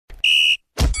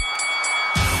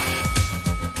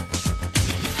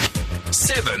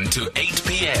7 to 8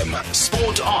 p.m.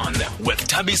 Sport On with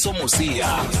Thabiso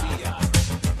Mosia.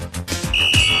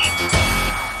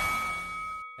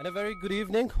 And a very good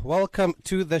evening. Welcome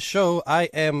to the show. I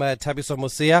am Thabiso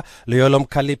Mosia. Leolom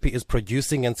Kalipi is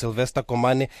producing and Sylvester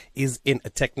Komane is in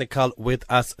technical with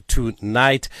us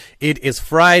tonight. It is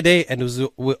Friday, and as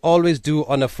we always do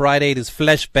on a Friday, it is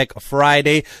Flashback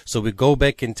Friday. So we go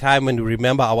back in time and we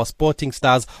remember our sporting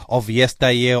stars of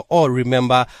yesteryear, or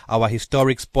remember our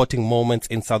historic sporting moments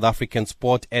in South African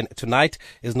sport. And tonight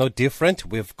is no different.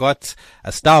 We've got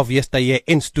a star of yesteryear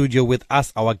in studio with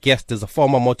us. Our guest is a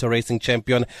former motor racing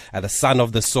champion, the son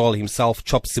of the soul himself,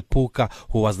 Chop Sepuka,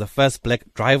 who was the first black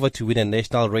driver to win a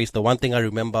national race. The one thing I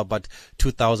remember about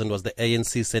 2000 was the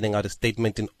ANC sending out a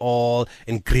statement in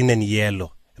green and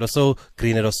yellow. It was so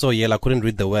green, it was so yellow, I couldn't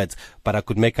read the words, but I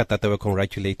could make out that they were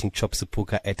congratulating Chop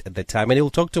Sepuka at the time. And he'll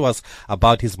talk to us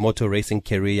about his motor racing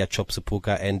career, Chop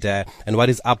Sepuka, and what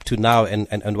he's up to now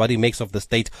and what he makes of the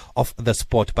state of the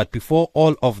sport. But before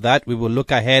all of that, we will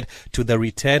look ahead to the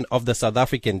return of the South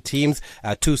African teams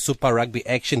to Super Rugby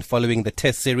action following the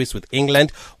Test series with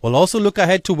England. We'll also look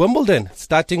ahead to Wimbledon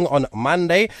starting on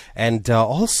Monday, and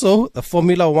also the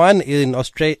Formula One in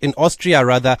Austria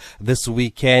this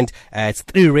weekend. It's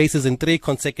 3 races in 3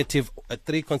 consecutive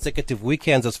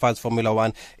weekends as far as Formula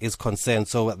One is concerned.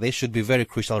 So they should be very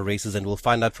crucial races, and we'll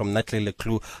find out from Natalie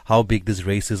Leclue how big these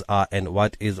races are and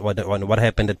what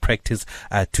happened at practice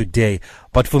today.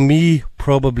 But for me,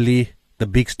 probably the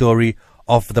big story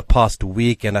of the past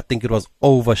week, and I think it was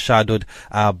overshadowed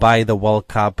by the World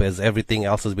Cup, as everything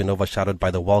else has been overshadowed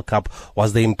by the World Cup,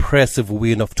 was the impressive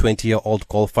win of 20-year-old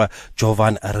golfer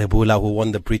Jovan Rebula, who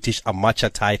won the British Amateur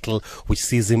title, which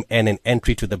sees him earn an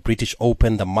entry to the British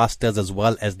Open, the Masters, as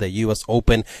well as the US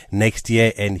Open next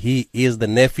year. And he is the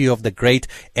nephew of the great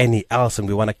Ernie Els, and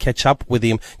we want to catch up with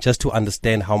him just to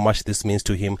understand how much this means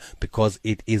to him, because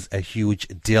it is a huge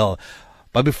deal.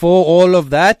 But before all of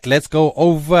that, let's go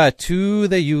over to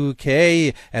the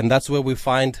UK, and that's where we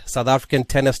find South African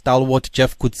tennis stalwart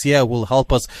Jeff Coetzee, who will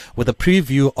help us with a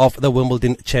preview of the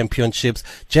Wimbledon Championships.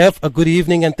 Jeff, a good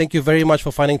evening, and thank you very much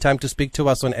for finding time to speak to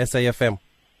us on SAFM.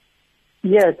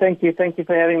 Yeah, thank you. Thank you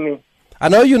for having me. I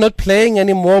know you're not playing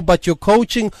anymore, but you're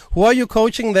coaching. Who are you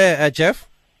coaching there, Jeff?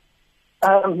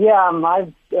 I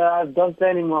don't play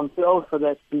anymore. I'm too old for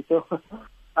that, Peter.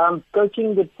 I'm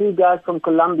coaching the 2 guys from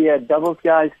Colombia, doubles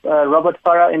guys, Robert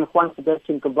Farah and Juan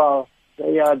Sebastian Cabal.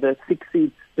 They are the 6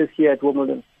 seeds this year at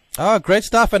Wimbledon. Oh, great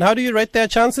stuff. And how do you rate their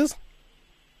chances?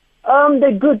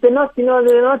 They're good. They're not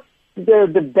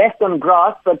the best on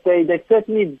grass, but they've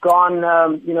certainly gone,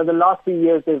 the last few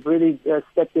years they've really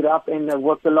stepped it up and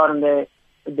worked a lot on their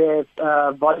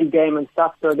body game and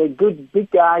stuff. So they're good, big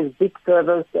guys, big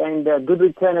service, and good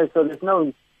returners. So there's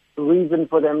no reason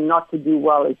for them not to do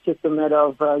well. It's just a matter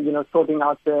of sorting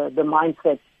out the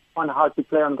mindset on how to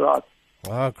play on grass.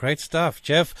 Oh, great stuff,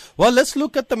 Jeff. Well, let's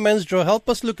look at the men's draw. Help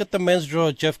us look at the men's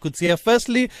draw, Jeff Coetzee.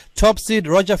 Firstly, top seed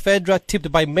Roger Federer,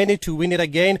 tipped by many to win it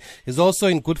again. He's also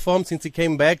in good form since he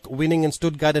came back, winning in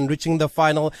Stuttgart and reaching the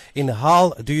final in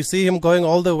Hull. Do you see him going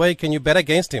all the way? Can you bet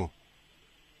against him?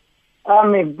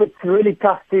 It's really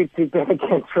tough to bet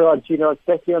against Roger,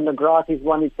 especially on the grass. He's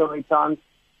won it so many times.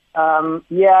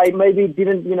 He maybe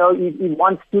didn't, he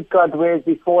won Stuttgart, whereas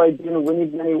before he didn't win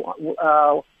it, then he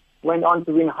went on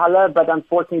to win Halle, but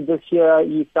unfortunately this year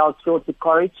he fell short to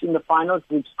Courage in the finals,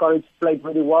 which Courage played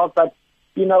really well. But,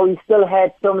 he still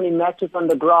had so many matches on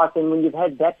the grass, and when you've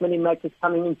had that many matches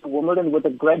coming into Wimbledon with a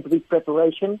great week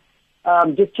preparation,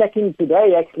 just checking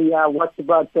today, actually, I watched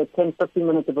about 10-15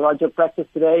 minutes of Roger practice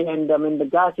today, and the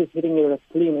guy's just hitting it as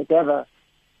clean as ever.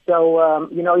 So,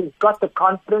 he's got the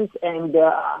confidence, and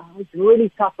it's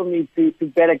really tough for me to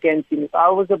bet against him. If I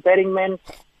was a betting man,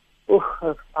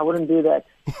 I wouldn't do that.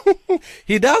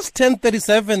 He does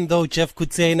 10:37, though, Jeff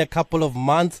Coetzee, in a couple of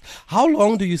months. How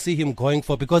long do you see him going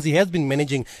for? Because he has been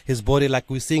managing his body like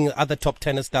we're seeing other top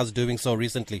tennis stars doing so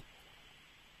recently.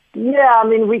 Yeah,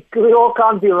 we all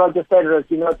can't be Roger Federer.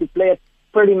 To play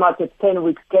pretty much a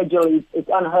 10-week schedule, it's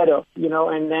unheard of,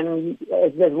 and then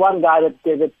there's one guy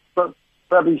that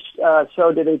probably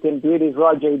showed that he can do it is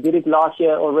Roger. He did it last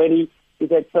year already. He's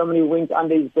had so many wins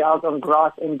under his belt on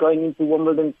grass, and going into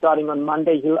Wimbledon starting on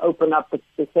Monday, he'll open up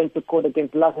the centre court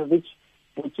against Lazovic,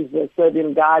 which is a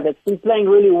Serbian guy that's been playing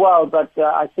really well, but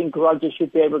I think Roger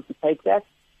should be able to take that.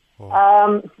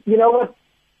 Oh. You know what?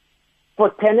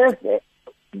 For tennis,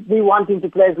 we want him to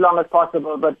play as long as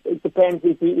possible, but it depends.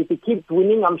 If he keeps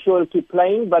winning, I'm sure he'll keep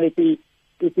playing, but if he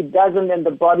doesn't and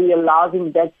the body allows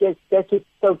him, that's just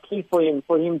so key for him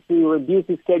to reduce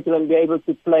his schedule and be able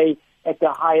to play at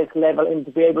the highest level and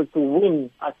to be able to win.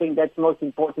 I think that's most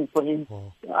important for him,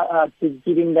 to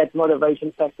give him that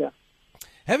motivation factor.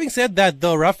 Having said that,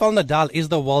 though, Rafael Nadal is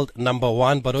the world number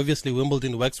one, but obviously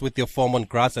Wimbledon works with your form on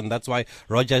grass, and that's why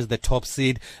Roger is the top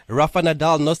seed. Rafa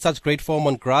Nadal, not such great form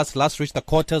on grass, last reached the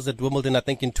quarters at Wimbledon, I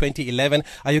think, in 2011.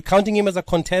 Are you counting him as a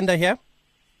contender here?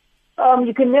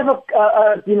 You can never,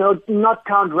 not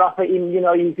count Rafa in,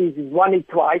 he's won it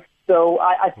twice. So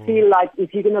I feel like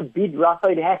if you're going to beat Rafa,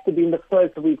 it has to be in the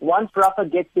first week. Once Rafa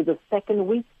gets to the second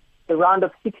week, the round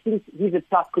of 16, he's a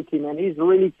tough cookie, man. He's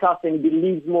really tough and he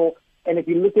believes more. And if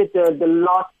you look at the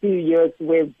last few years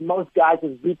where most guys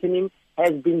have beaten him,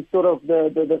 has been sort of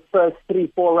the first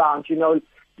 3-4 rounds,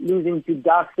 losing to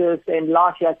Darcis. And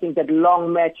last year, I think that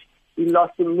long match, he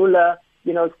lost to Muller,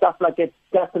 stuff like that.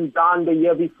 Justin Brown the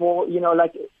year before,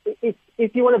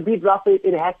 if you want to beat Rafa,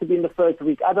 it has to be in the first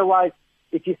week. Otherwise,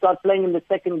 if you start playing in the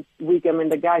second week, I mean,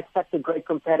 the guy's such a great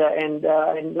competitor.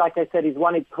 And like I said, he's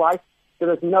won it twice. So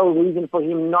there's no reason for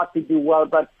him not to do well.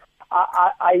 But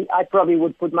I probably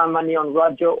would put my money on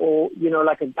Roger or,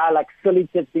 like a guy like Cilic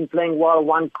that's been playing well,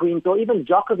 won Queens, or even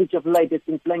Djokovic of late has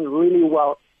been playing really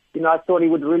well. I thought he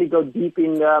would really go deep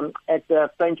in at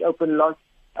the French Open loss.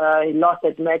 He lost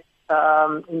that match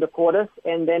in the quarters.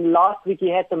 And then last week he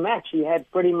had the match. He had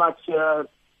pretty much the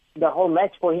whole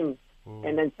match for him.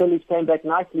 And then Cilic came back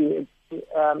nicely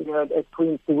at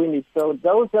Queens to win it. So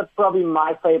those are probably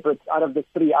my favorites out of the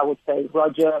three, I would say.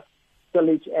 Roger,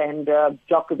 Cilic and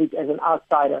Djokovic as an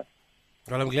outsider.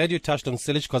 Well, I'm glad you touched on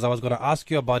Cilic because I was going to ask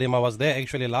you about him. I was there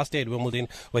actually last year at Wimbledon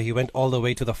where he went all the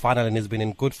way to the final and he's been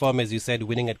in good form, as you said,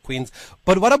 winning at Queens.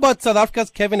 But what about South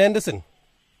Africa's Kevin Anderson?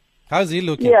 How's he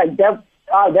looking? Yeah, that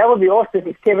would be awesome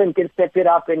if Kevin can step it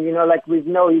up. And, like we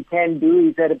know he can do.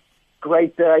 He's had a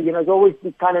great, he's always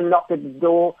kind of knocked at the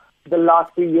door the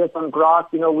last few years on grass.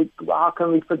 How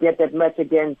can we forget that match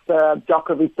against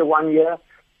Djokovic the 1 year?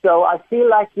 So I feel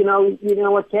like,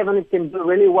 what Kevin can do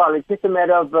really well. It's just a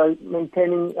matter of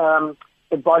maintaining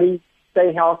the body,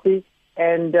 stay healthy.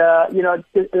 And,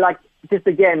 just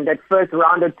again, that first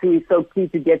round or two is so key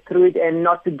to get through it and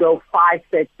not to go 5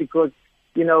 sets because,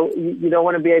 you don't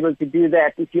want to be able to do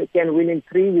that. If you can win in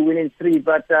 3, you win in 3.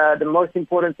 But the most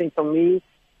important thing for me,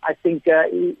 I think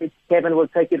Kevin will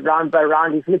take it round by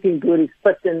round. He's looking good. He's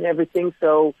fit and everything.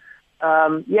 So,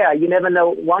 you never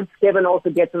know. Once Kevin also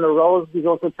gets on the roll, he's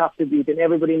also tough to beat, and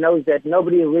everybody knows that.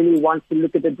 Nobody really wants to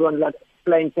look at the draw like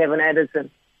playing Kevin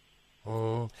Anderson.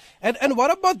 And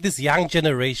what about this young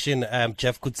generation,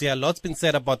 Jeff Coetzee? A lot's been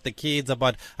said about the kids,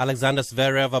 about Alexander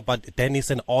Zverev, about Dennis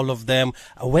and all of them.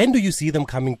 When do you see them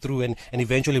coming through and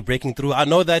eventually breaking through? I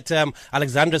know that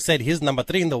Alexander said he's number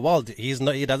 3 in the world. He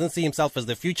doesn't see himself as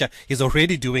the future. He's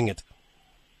already doing it.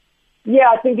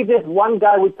 Yeah, I think if there's one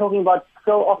guy we're talking about,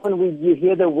 so often you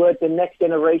hear the word the next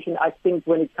generation. I think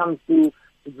when it comes to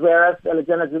Zverev,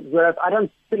 Alexander Zverev, I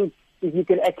don't think if you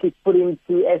can actually put him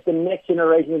as the next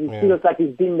generation. It feels like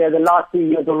he's been there the last 2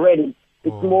 years already.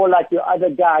 It's more like your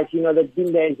other guys, that's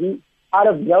been there. And out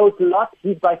of those lots,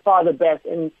 he's by far the best,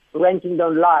 and ranking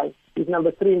don't lie. He's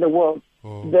number 3 in the world.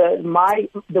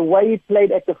 The way he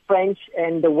played at the French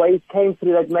and the way he came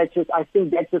through that matches, I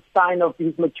think that's a sign of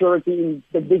his maturity in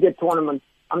the bigger tournaments.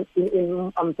 I'm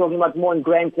talking about more in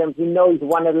Grand Slams. We know he's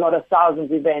won a lot of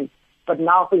thousands events, but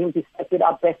now for him to step it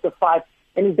up best of 5,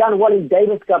 and he's done well in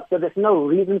Davis Cup, so there's no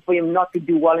reason for him not to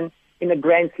do well in a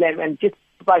Grand Slam. And just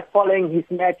by following his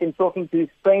match and talking to his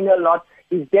trainer a lot,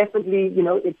 he's definitely,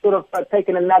 it's sort of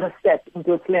taken another step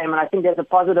into a slam, and I think that's a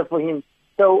positive for him.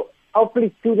 So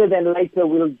hopefully sooner than later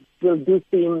we'll do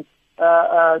see him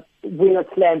win a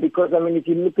slam, because, I mean, if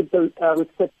you look at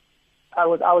I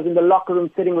was in the locker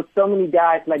room sitting with so many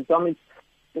guys like Dominic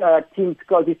Thiem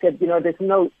Scott. He said,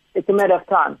 it's a matter of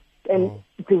time and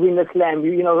to win the slam.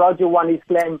 Roger won his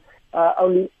slam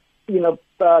only,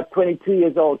 22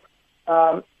 years old.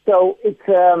 So it's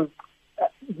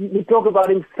we talk about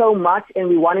him so much, and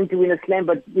we want him to win a slam,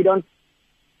 but we don't.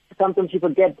 Sometimes you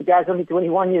forget the guy's only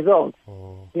 21 years old.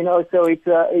 So it's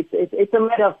a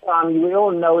matter of time. We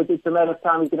all know it's a matter of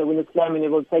time he's going to win a slam, and he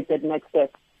will take that next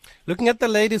step. Looking at the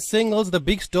latest singles, the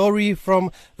big story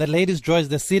from the ladies' draw is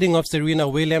the seeding of Serena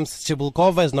Williams.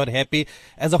 Cibulkova is not happy.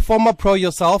 As a former pro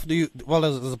yourself, do you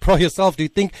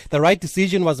think the right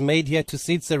decision was made here to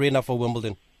seed Serena for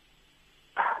Wimbledon?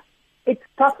 It's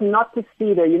tough not to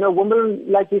seed her.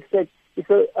 Wimbledon, like you said,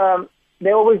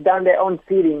 they've always done their own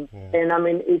seeding. And I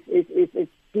mean,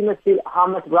 it's how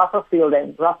much Rafa feel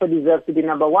then. Rafa deserves to be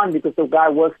number 1 because the guy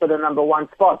works for the number 1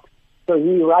 spot. So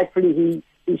he rightfully,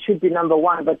 he should be number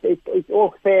 1, but it's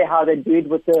all fair how they do it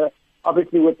with the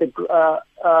obviously with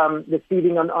the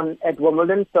seeding on at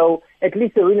Wimbledon. So at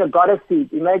least Serena got a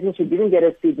seed. Imagine she didn't get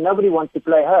a seed. Nobody wants to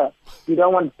play her. You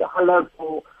don't want Halep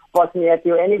or Wozniacki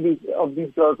or any of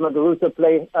these girls, Muguruza,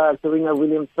 play Serena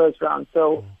Williams first round.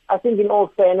 So I think in all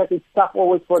fairness, it's tough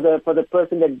always for the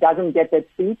person that doesn't get that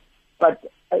seed. But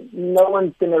no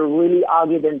one's going to really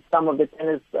argue than some of the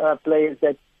tennis players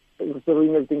that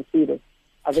Serena's been seeded.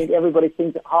 I think everybody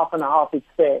thinks half and half is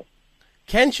fair.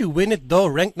 Can't you win it though,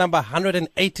 ranked number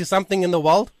 180 something in the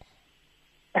world?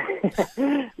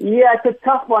 Yeah, it's a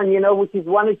tough one, which is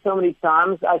won it so many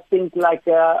times. I think like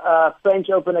French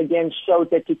Open again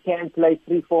showed that you can play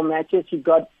 3-4 matches. She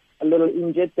got a little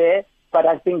injured there, but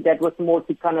I think that was more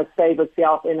to kind of save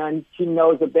herself, and she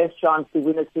knows the best chance to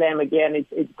win a slam again.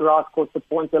 It's grass court, the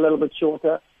points are a little bit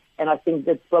shorter, and I think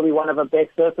that's probably one of her best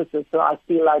surfaces. So I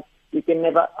feel like you can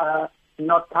never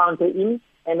not count her in.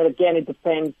 And again, it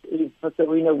depends if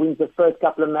Serena wins the first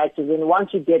couple of matches. And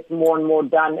once you get more and more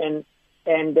done, and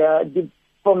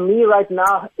for me right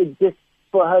now, it's just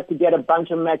for her to get a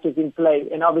bunch of matches in play,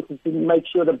 and obviously to make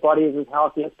sure the body is as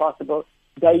healthy as possible,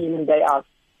 day in and day out.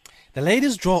 The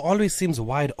ladies' draw always seems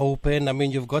wide open. I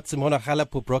mean, you've got Simona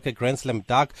Halep who broke a Grand Slam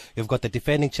duck. You've got the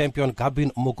defending champion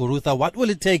Gabin Muguruza. What will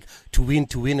it take to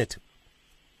win it?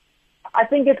 I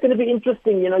think it's going to be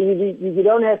interesting. You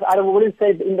don't have, I wouldn't say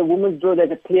in the women's draw there's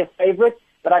a clear favorite,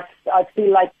 but I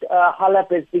feel like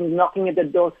Halep has been knocking at the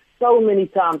door so many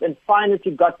times, and finally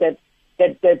she got that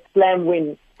slam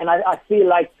win. And I feel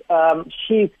like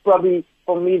she's probably,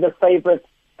 for me, the favorite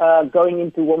going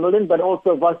into Wimbledon, but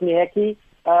also Wozniacki.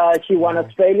 She won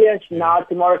Australia. Now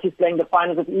tomorrow she's playing the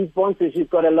finals of Eastbourne, so she's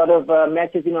got a lot of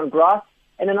matches in on grass.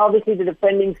 And then obviously the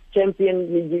defending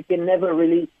champion, you can never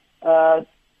really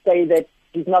say that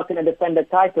she's not going to defend the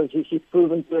title. She's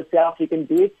proven to herself she can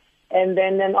do it. And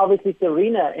then obviously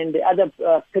Serena, and the other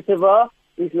Pitova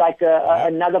is like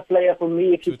another player for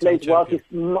me. If she plays well, she's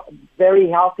very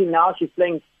healthy now. She's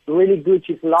playing really good.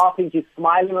 She's laughing. She's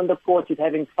smiling on the court. She's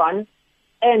having fun.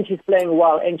 And she's playing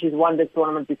well. And she's won this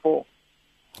tournament before.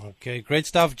 Okay, great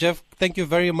stuff, Jeff. Thank you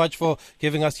very much for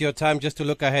giving us your time just to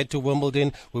look ahead to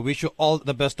Wimbledon. We wish you all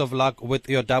the best of luck with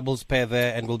your doubles pair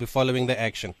there, and we'll be following the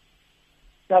action.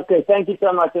 Okay, thank you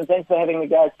so much, and thanks for having me,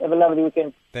 guys. Have a lovely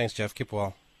weekend. Thanks, Jeff. Keep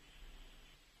well.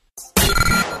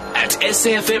 At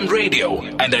SAFM Radio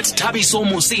and at Thabiso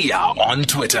Mosia on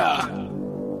Twitter.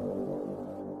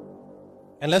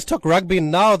 And let's talk rugby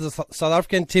now. The South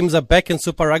African teams are back in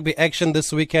Super Rugby action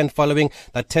this weekend following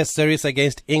the Test series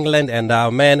against England. And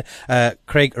our man,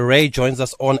 Craig Ray, joins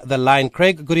us on the line.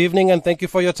 Craig, good evening and thank you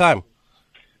for your time.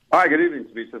 Hi, good evening,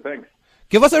 Thabiso. Thanks.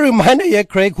 Give us a reminder here,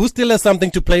 Craig, who still has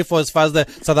something to play for as far as the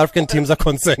South African teams are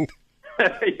concerned?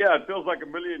 Yeah, it feels like a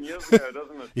million years ago,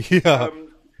 doesn't it? Yeah.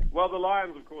 Well, the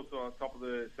Lions, of course, are on top of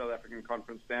the South African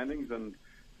conference standings, and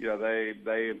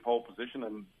they in pole position,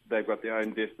 and they've got their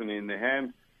own destiny in their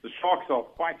hands. The Sharks are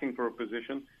fighting for a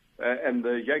position, and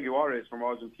the Jaguares from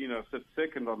Argentina sit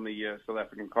second on the South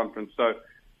African conference. So,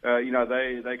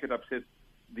 they could upset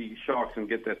the Sharks and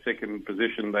get that second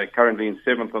position. They're currently in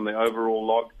seventh on the overall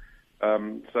log.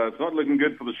 So it's not looking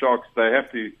good for the Sharks. They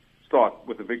have to start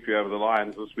with a victory over the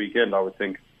Lions this weekend, I would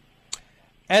think.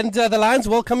 And the Lions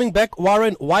welcoming back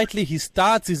Warren Whiteley. He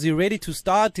starts. Is he ready to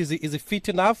start? Is he fit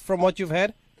enough from what you've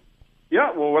heard?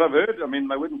 Yeah, well, what I've heard, I mean,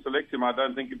 they wouldn't select him. I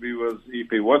don't think if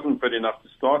he wasn't fit enough to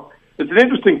start. It's an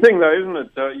interesting thing, though, isn't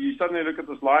it? You suddenly look at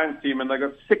this Lions team, and they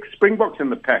got 6 Springboks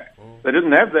in the pack. They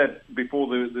didn't have that before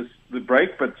the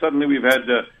break, but suddenly we've had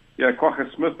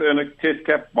Kwagga Smith earn a Test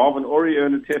cap, Marvin Orie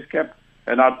earn a Test cap,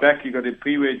 and out back you got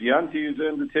Ipiwe Dianti who's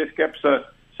earned a Test cap. So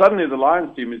suddenly the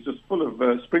Lions team is just full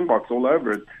of Springboks all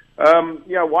over it.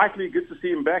 Whiteley, good to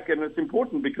see him back, and it's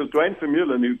important because Dwayne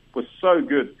Vermeulen, who was so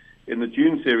good in the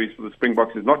June series for the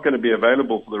Springboks, is not going to be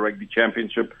available for the Rugby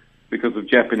Championship because of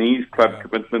Japanese club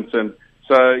commitments. And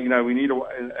so, we need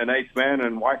an eighth man,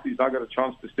 and Whiteley's now got a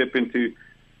chance to step into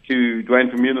Dwayne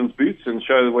Vermeulen's boots and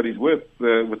show what he's worth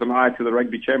with an eye to the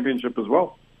Rugby Championship as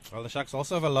well. Well, the Sharks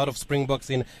also have a lot of Springboks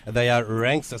in their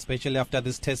ranks, especially after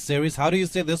this Test series. How do you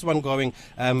see this one going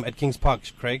at Kings Park,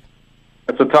 Craig?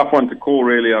 It's a tough one to call,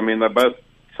 really. I mean, they're both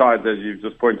sides, as you've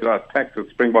just pointed out, packed with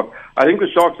Springboks. I think the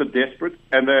Sharks are desperate,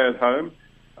 and they're at home.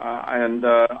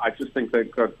 I just think they're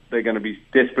going to be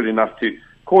desperate enough to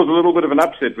cause a little bit of an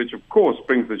upset, which, of course,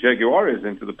 brings the Jaguares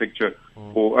into the picture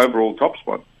for overall top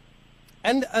spot.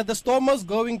 And the Stormers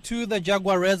going to the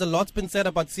Jaguares. A lot's been said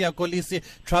about Siya Kolisi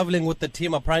traveling with the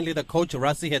team. Apparently, the coach,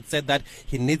 Rassie, had said that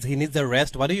he needs a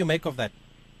rest. What do you make of that?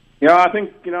 Yeah, I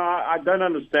think, I don't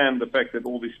understand the fact that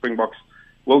all these Springboks,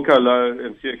 Wilco Louw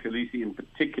and Siya Kolisi in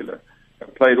particular,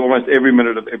 have played almost every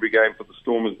minute of every game for the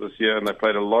Stormers this year, and they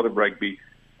played a lot of rugby.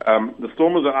 The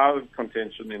Stormers are out of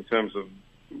contention in terms of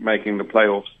making the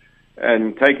playoffs,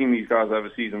 and taking these guys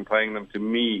overseas and playing them, to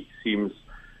me, seems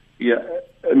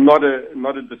not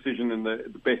a decision in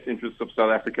the best interests of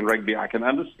South African rugby. I can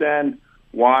understand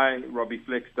why Robbie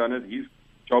Fleck's done it. His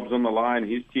job's on the line.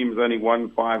 His team's only won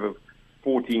 5 of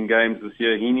 14 games this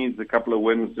year. He needs a couple of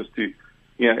wins just to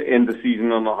end the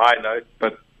season on a high note.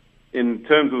 But in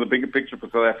terms of the bigger picture for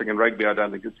South African rugby, I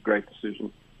don't think it's a great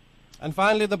decision. And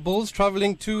finally, the Bulls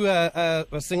traveling to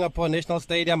Singapore National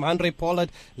Stadium. Andre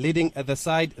Pollard leading the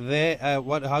side there.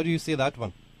 How do you see that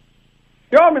one?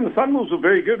 Yeah, I mean, the Sunwolves were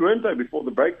very good, weren't they, before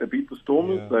the break? They beat the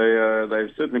Stormers. Yeah.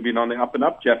 They've certainly been on the up and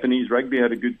up. Japanese rugby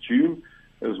had a good June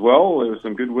as well. There were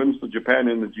some good wins for Japan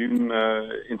in the June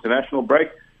international break.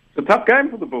 It's a tough game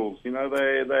for the Bulls.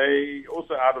 They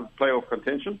also out of playoff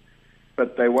contention,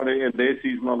 but they want to end their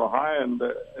season on a high, and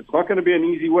it's not going to be an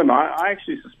easy win. I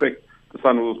actually suspect the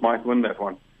Sunwolves might win that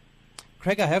one.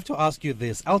 Craig, I have to ask you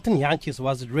this. Elton Jantjies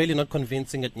was really not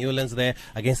convincing at Newlands there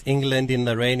against England in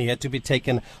the rain. He had to be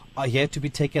taken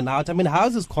out. I mean,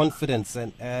 how's his confidence,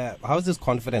 and how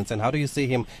do you see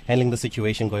him handling the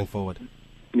situation going forward?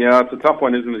 Yeah, it's a tough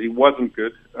one, isn't it? He wasn't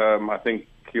good. I think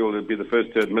he'll be the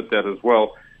first to admit that as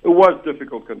well. It was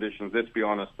difficult conditions, let's be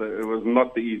honest. It was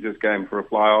not the easiest game for a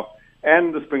fly-off,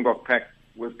 and the Springbok pack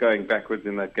was going backwards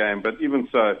in that game. But even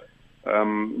so,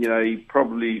 he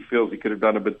probably feels he could have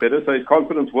done a bit better, so his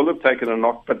confidence will have taken a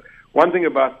knock. But one thing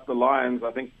about the Lions,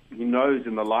 I think he knows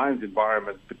in the Lions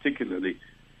environment particularly,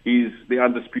 he's the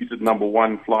undisputed number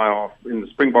 1 fly-off. In the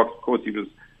Springboks, of course, he was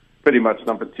pretty much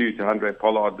number 2 to Andre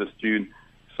Pollard this June,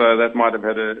 so that might have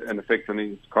had an effect on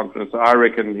his confidence. I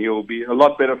reckon he'll be a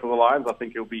lot better for the Lions. I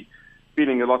think he'll be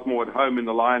feeling a lot more at home in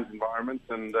the Lions environment,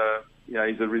 and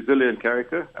he's a resilient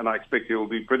character, and I expect he'll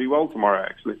do pretty well tomorrow,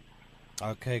 actually.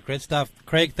 Okay, great stuff.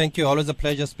 Craig, thank you. Always a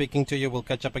pleasure speaking to you. We'll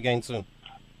catch up again soon.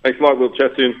 Thanks a lot. We'll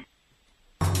chat soon.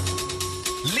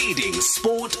 Leading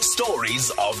sport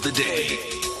stories of the day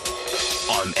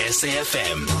on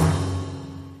SAFM.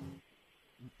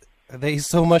 There is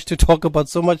so much to talk about.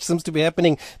 So much seems to be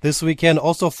happening this weekend.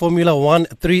 Also, Formula One,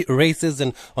 3 races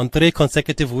and on 3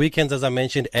 consecutive weekends, as I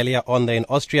mentioned earlier on there in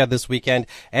Austria this weekend.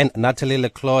 And Natalie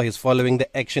Leclerc is following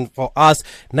the action for us.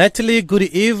 Natalie, good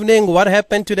evening. What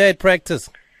happened today at practice?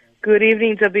 Good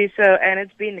evening, Tabiso. And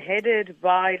it's been headed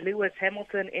by Lewis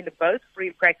Hamilton in both free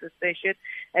practice sessions,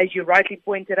 as you rightly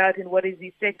pointed out, in what is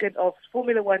the second of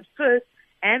Formula One's first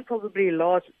and probably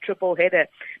last triple header.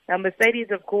 Now, Mercedes,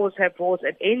 of course, have brought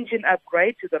an engine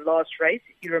upgrade to the last race,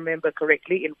 if you remember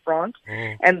correctly, in France.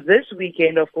 And this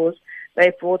weekend, of course,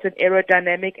 they brought an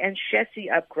aerodynamic and chassis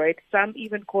upgrade, some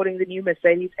even calling the new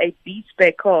Mercedes a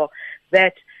B-spec car,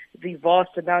 that the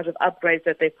vast amount of upgrades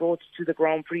that they brought to the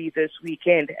Grand Prix this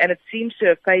weekend. And it seems to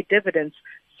have paid dividends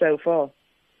so far.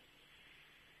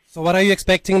 So what are you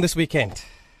expecting this weekend?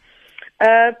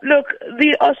 Look,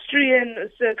 the Austrian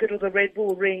circuit, or the Red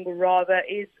Bull Ring rather,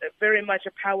 is very much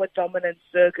a power-dominant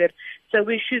circuit, so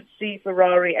we should see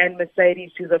Ferrari and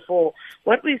Mercedes to the fore.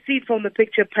 What we see from the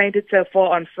picture painted so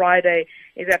far on Friday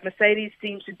is that Mercedes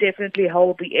seems to definitely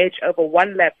hold the edge over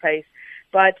one-lap pace,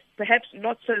 but perhaps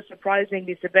not so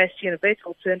surprisingly, Sebastian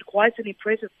Vettel turned quite an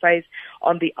impressive pace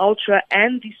on the Ultra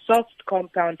and the soft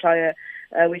compound tyre,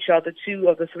 which are the 2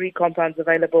 of the 3 compounds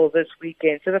available this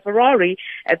weekend. So the Ferrari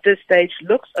at this stage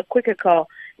looks a quicker car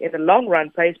in the long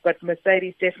run pace, but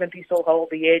Mercedes definitely still hold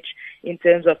the edge in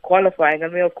terms of qualifying.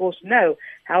 And we of course know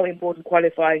how important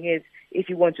qualifying is if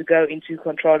you want to go into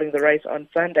controlling the race on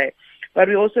Sunday. But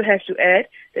we also have to add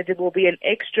that there will be an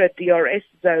extra DRS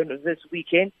zone this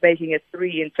weekend, making it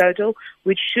 3 in total,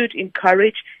 which should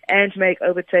encourage and make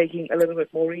overtaking a little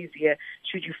bit more easier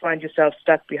should you find yourself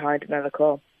stuck behind another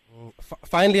car.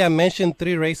 Finally, I mentioned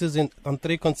 3 races on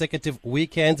 3 consecutive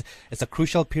weekends. It's a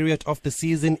crucial period of the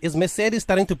season. Is Mercedes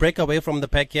starting to break away from the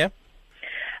pack here?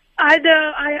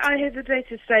 I hesitate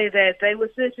to say that. They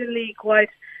were certainly quite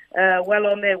well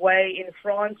on their way in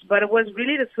France, but it was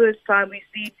really the first time we've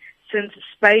seen since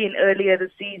Spain earlier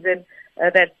this season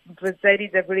that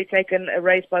Mercedes have really taken a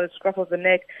race by the scruff of the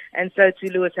neck, and so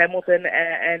to Lewis Hamilton,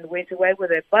 and went away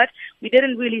with it. But we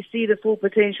didn't really see the full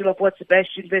potential of what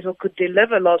Sebastian Vettel could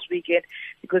deliver last weekend,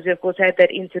 because he, of course, had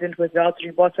that incident with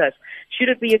Valtteri Bottas. Should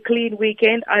it be a clean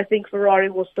weekend, I think Ferrari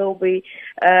will still be,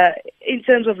 in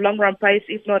terms of long-run pace,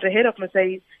 if not ahead of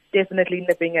Mercedes, definitely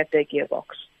nipping at their gearbox.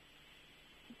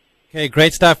 Okay,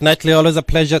 great stuff. Natalie, always a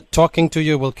pleasure talking to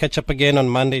you. We'll catch up again on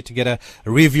Monday to get a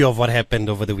review of what happened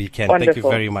over the weekend. Wonderful. Thank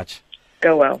you very much.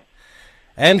 Go well.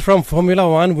 And from Formula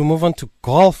One, we move on to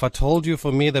golf. I told you,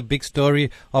 for me, the big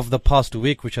story of the past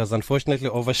week, which was unfortunately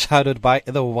overshadowed by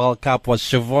the World Cup, was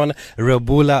Siobhan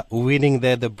Rebula winning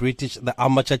the British, the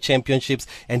Amateur Championships.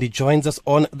 And he joins us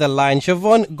on the line.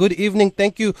 Siobhan, good evening.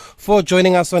 Thank you for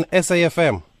joining us on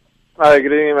SAFM. Hi,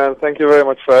 good evening, man. Thank you very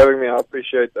much for having me. I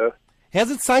appreciate that. Has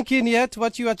it sunk in yet,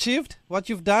 what you achieved, what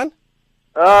you've done?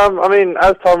 I mean,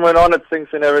 as time went on, it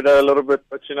sinks in every day a little bit.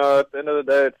 But, at the end of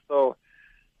the day, it's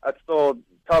still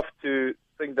tough to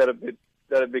think that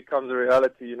it becomes a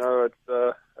reality. It's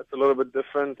a little bit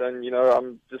different, and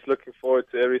I'm just looking forward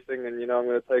to everything, and I'm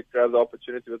going to grab the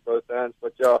opportunity with both hands.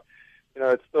 But yeah,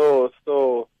 it's still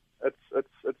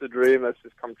it's a dream that's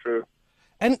just come true.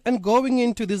 And going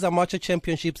into these amateur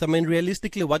championships, I mean,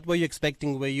 realistically, what were you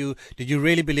expecting? Did you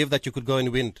really believe that you could go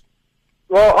and win?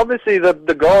 Well, obviously, the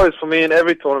goal is for me in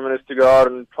every tournament is to go out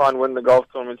and try and win the golf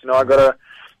tournament.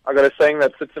 I got a saying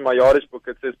that sits in my yardage book.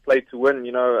 It says "play to win."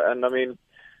 And I mean,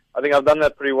 I think I've done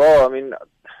that pretty well. I mean,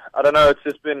 I don't know. It's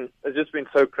just been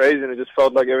so crazy, and it just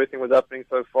felt like everything was happening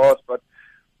so fast. But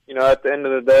at the end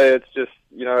of the day, it's just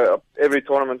every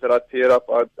tournament that I tear up,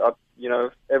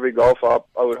 every golfer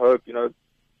I would hope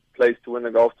plays to win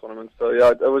the golf tournament. So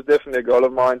yeah, it was definitely a goal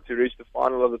of mine to reach the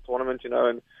final of the tournament.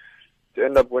 And to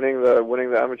end up winning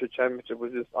the amateur championship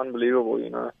was just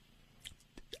unbelievable.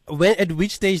 At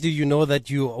which stage did you know that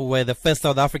you were the first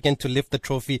South African to lift the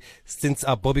trophy since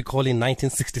Bobby Cole in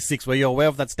 1966? Were you aware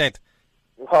of that stat?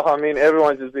 Well, I mean,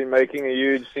 everyone's just been making a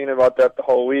huge scene about that the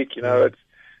whole week. That's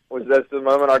the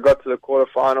moment I got to the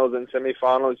quarterfinals and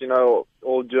semifinals.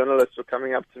 All journalists were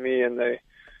coming up to me, and they,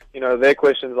 their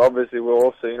questions obviously were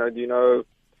also, do you know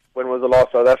when was the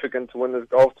last South African to win this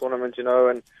golf tournament?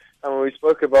 And we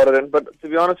spoke about it, but to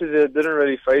be honest with you, it didn't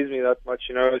really faze me that much.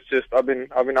 It's just I've been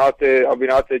out there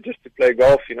just to play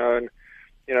golf. And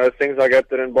things like that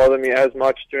didn't bother me as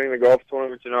much during the golf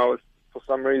tournament. For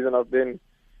some reason I've just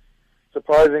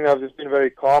been very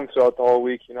calm throughout the whole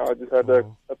week. I just had a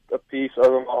peace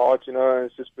over my heart. And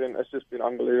it's just been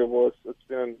unbelievable. It's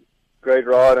been a great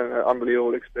ride and an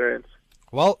unbelievable experience.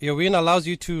 Well, your win allows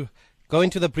you to go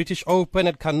into the British Open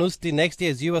at Carnoustie next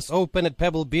year's US Open at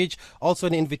Pebble Beach. Also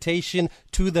an invitation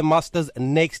to the Masters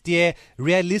next year.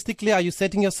 Realistically, are you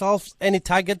setting yourselves any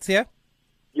targets here?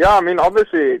 Yeah, I mean,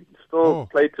 obviously, still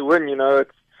play to win.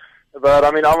 But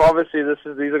I mean, obviously, these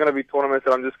are going to be tournaments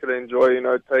that I'm just going to enjoy.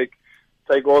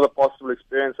 Take all the possible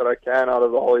experience that I can out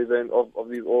of the whole event of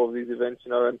all of these events.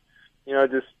 And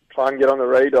just try and get on the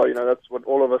radar. That's what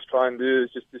all of us try and do,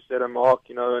 is just to set a mark.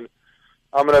 And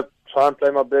I'm going to try and play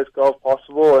my best golf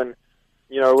possible, and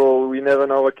we never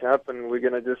know what can happen. We're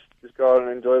going to just go out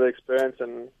and enjoy the experience,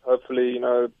 and hopefully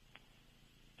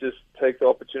just take the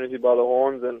opportunity by the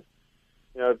horns and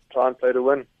try and play to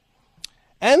win.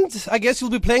 And I guess you'll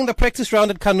be playing the practice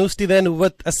round at Carnoustie then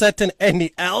with a certain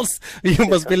Annie else. You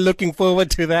must be looking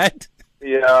forward to that.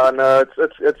 Yeah, no,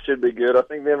 it should be good. I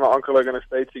think me and my uncle are going to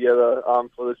stay together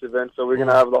for this event, so we're going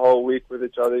to have the whole week with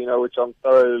each other, which I'm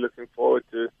thoroughly looking forward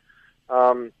to.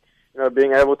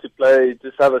 Being able to play,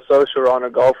 just have a social round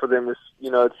of golf with them is,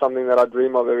 it's something that I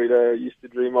dream of every day. I used to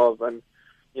dream of, and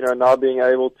now being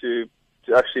able to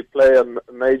actually play a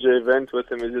major event with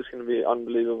him is just going to be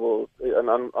unbelievable,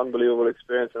 unbelievable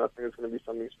experience, and I think it's going to be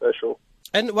something special.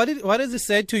 And what has he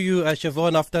said to you,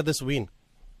 Siobhan, after this win?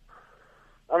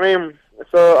 I mean,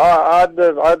 so I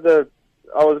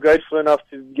was grateful enough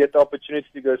to get the opportunity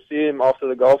to go see him after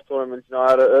the golf tournament.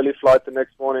 I had an early flight the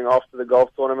next morning after the golf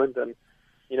tournament, and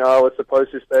I was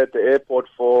supposed to stay at the airport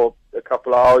for a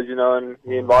couple of hours. And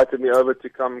he invited me over to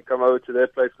come over to their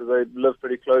place because they live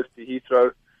pretty close to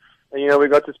Heathrow. And we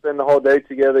got to spend the whole day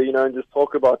together, and just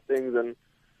talk about things, and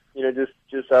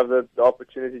just have the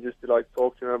opportunity just to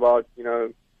talk to him about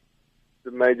the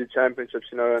major championships,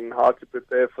 and how to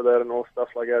prepare for that and all stuff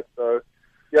like that. So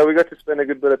yeah, we got to spend a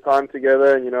good bit of time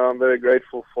together, and I'm very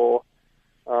grateful for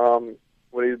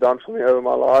what he's done for me over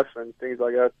my life and things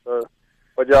like that. So,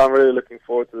 but yeah, I'm really looking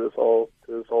forward to this whole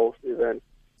event.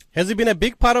 Has he been a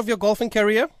big part of your golfing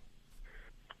career?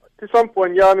 To some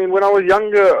point, yeah. I mean, when I was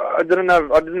younger, I didn't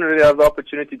really have the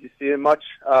opportunity to see him much.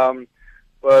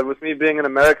 But with me being in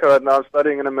America right now,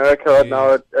 studying in America right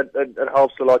now, it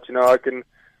helps a lot.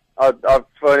 I'd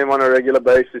phone him on a regular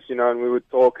basis, and we would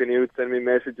talk, and he would send me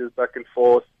messages back and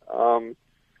forth. So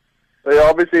yeah,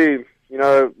 obviously,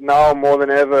 now more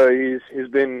than ever, he's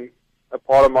been a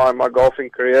part of my golfing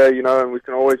career, and we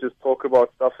can always just talk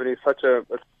about stuff. And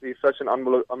he's such an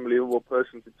unbelievable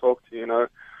person to talk to,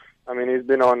 I mean, he's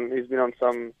been on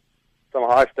some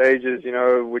high stages,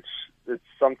 which it's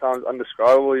sometimes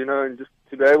undescribable, and just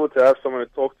to be able to have someone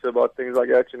to talk to about things like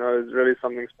that, is really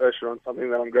something special and something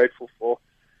that I'm grateful for.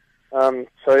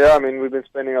 So yeah, I mean, we've been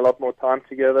spending a lot more time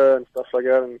together and stuff like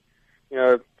that, and you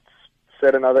know,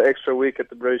 set another extra week at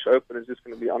the British Open is just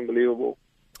going to be unbelievable.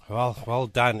 Well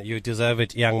done. You deserve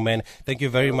it, young man. Thank you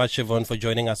very much, Siobhan, for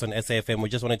joining us on SAFM. We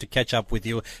just wanted to catch up with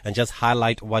you and just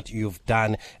highlight what you've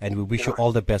done, and we wish you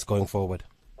all the best going forward.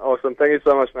 Awesome. Thank you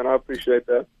so much, man. I appreciate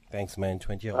that. Thanks, man.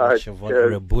 20-year-old All right, Siobhan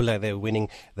cheers. Rebula, they're winning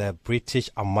the British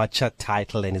Amateur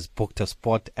title and is booked a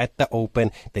spot at the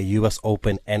Open, the US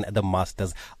Open, and the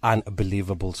Masters.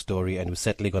 Unbelievable story, and we're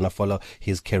certainly going to follow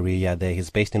his career there.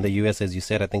 He's based in the US, as you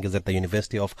said. I think is at the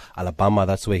University of Alabama.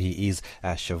 That's where he is,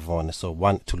 Siobhan. So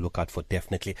one to look out for,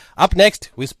 definitely. Up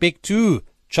next, we speak to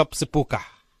Chop Sepuka.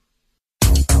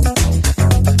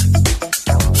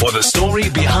 For the story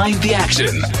behind the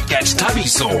action, catch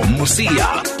Tabiso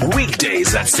Musia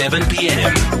weekdays at 7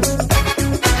 p.m.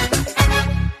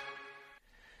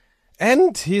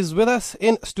 And he's with us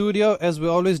in studio, as we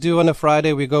always do on a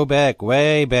Friday. We go back,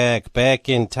 way back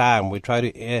in time. We try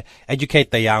to educate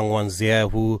the young ones here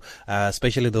who,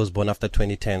 especially those born after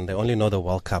 2010, they only know the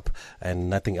World Cup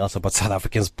and nothing else about South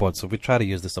African sports. So we try to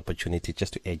use this opportunity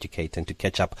just to educate and to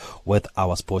catch up with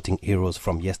our sporting heroes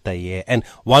from yesteryear. And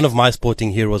one of my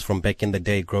sporting heroes from back in the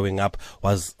day growing up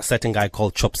was a certain guy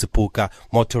called Chop Sepuka,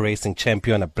 motor racing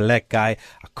champion, a black guy.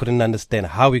 I couldn't understand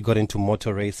how he got into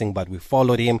motor racing, but we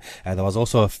followed him. There was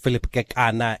also Philip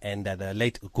Kekana and the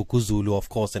late Kukuzulu, of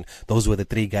course, and those were the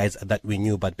three guys that we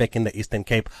knew. But back in the Eastern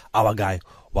Cape, our guy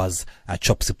was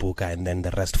Chop Sepuka, and then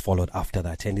the rest followed after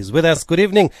that. And he's with us. Good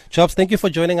evening, Chops. Thank you for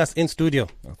joining us in studio.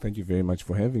 Well, thank you very much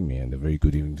for having me, and a very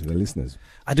good evening to the listeners.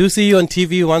 I do see you on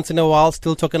TV once in a while,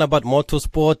 still talking about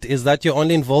motorsport. Is that your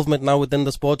only involvement now within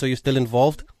the sport, or are you still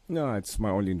involved? No, it's my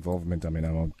only involvement. I mean,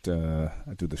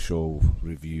 I do the show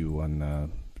review on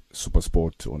Super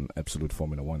Sport on Absolute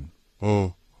Formula One.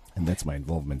 And that's my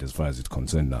involvement as far as it's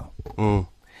concerned now.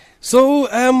 So,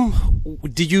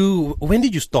 when did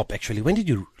you stop actually? When did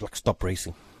you stop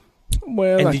racing?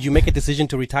 Well, and did you make a decision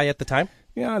to retire at the time?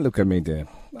 Yeah, look, I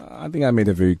think I made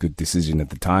a very good decision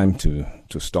at the time to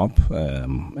stop.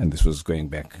 And this was going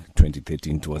back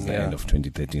 2013, towards the end of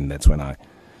 2013. That's when it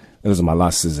was my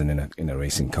last season in a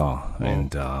racing car.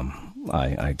 And,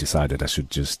 I decided I should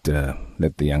just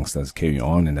let the youngsters carry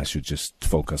on, and I should just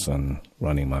focus on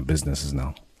running my businesses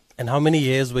now. And how many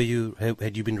years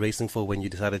had you been racing for when you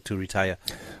decided to retire?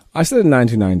 I started in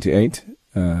 1998,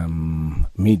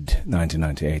 mid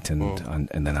 1998,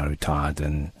 and then I retired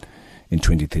in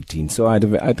 2013. So I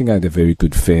think I had a very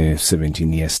good, fair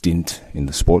 17-year stint in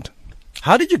the sport.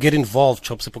 How did you get involved,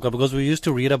 Chop Sepuka? Because we used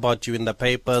to read about you in the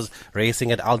papers,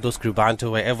 racing at Aldo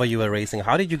Scribanto, wherever you were racing.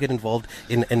 How did you get involved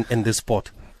in this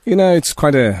sport? You know, it's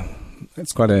quite a.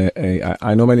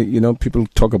 I normally, people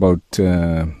talk about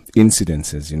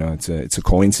incidences. You know, it's a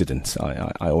coincidence.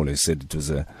 I always said it was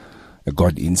a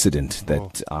God incident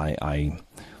that I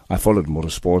followed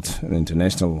motorsport. An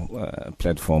international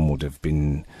platform would have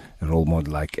been a role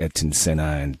model like Ayrton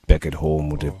Senna, and back at home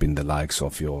would have been the likes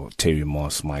of your Terry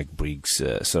Moss, Mike Briggs,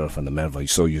 Sarah van der Merwe. You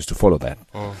so used to follow that.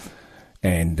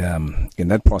 And in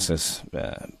that process,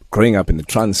 growing up in the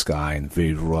Transkei in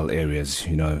very rural areas,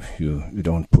 you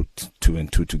don't put two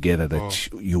and two together that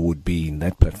you would be in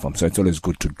that platform. So it's always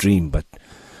good to dream, but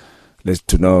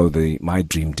to know my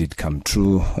dream did come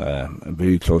true. A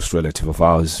very close relative of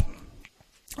ours,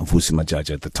 Vusi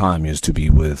Majaja at the time, used to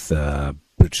be with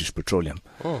British Petroleum.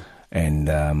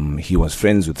 And he was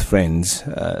friends with friends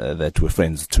that were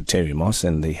friends to Terry Moss,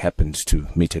 and they happened to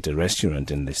meet at a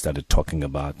restaurant, and they started talking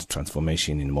about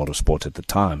transformation in motorsport at the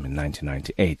time in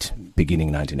 1998,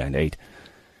 beginning 1998.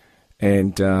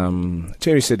 And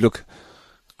Terry said, look,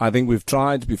 I think we've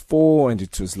tried before, and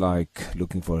it was like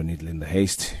looking for a needle in the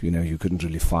haystack. You couldn't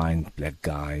really find black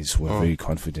guys who were very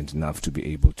confident enough to be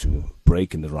able to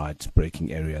brake in the right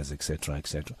braking areas, etc.,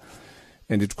 etc.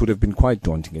 And it could have been quite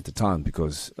daunting at the time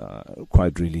because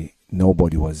quite really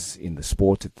nobody was in the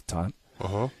sport at the time.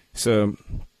 So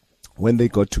when they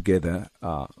got together,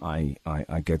 I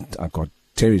got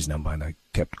Terry's number, and I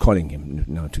kept calling him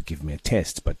to give me a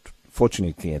test. But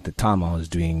fortunately, at the time, I was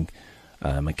doing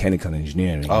mechanical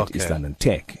engineering at East London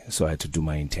Tech. So I had to do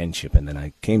my internship, and then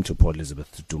I came to Port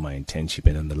Elizabeth to do my internship.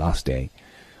 And on the last day,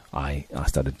 I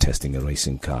started testing a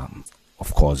racing car,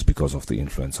 of course, because of the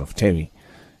influence of Terry.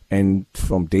 And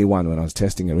from day one, when I was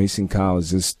testing a racing car, I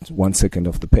was just 1 second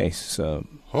off the pace. So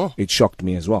it shocked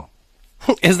me as well.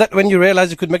 Is that when you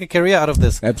realized you could make a career out of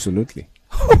this? Absolutely.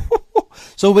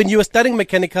 So when you were studying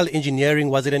mechanical engineering,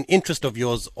 was it an interest of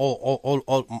yours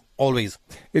always?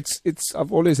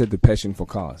 I've always had the passion for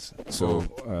cars. So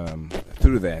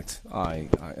through that, I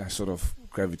sort of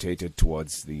gravitated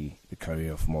towards the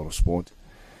career of motorsport.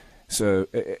 So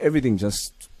everything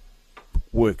just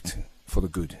worked for the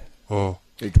good. Oh.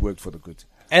 It worked for the good.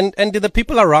 And did the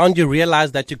people around you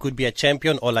realize that you could be a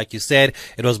champion, or like you said,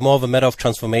 it was more of a matter of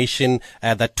transformation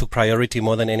that took priority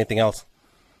more than anything else?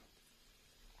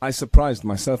 I surprised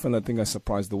myself, and I think I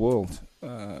surprised the world,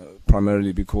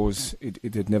 primarily because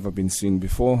it had never been seen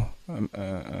before.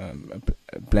 A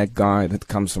black guy that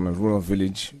comes from a rural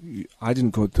village. I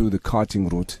didn't go through the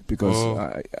karting route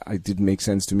because it didn't make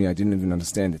sense to me. I didn't even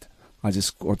understand it. I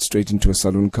just got straight into a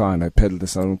saloon car, and I pedaled the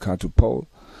saloon car to pole.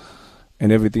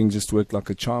 And everything just worked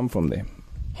like a charm from there.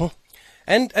 Huh.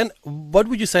 And what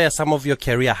would you say are some of your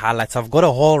career highlights? I've got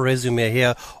a whole resume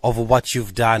here of what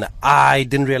you've done. I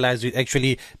didn't realize you'd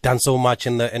actually done so much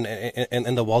in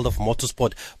the world of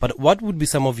motorsport. But what would be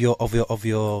some of your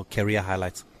career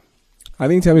highlights? I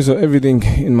think, Tammy, so everything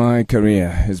in my career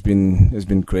has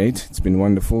been great. It's been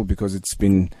wonderful because it's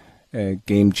been a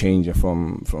game changer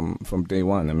from day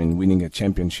one. I mean, winning a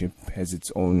championship has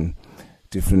its own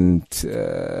different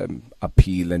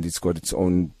appeal, and it's got its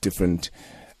own different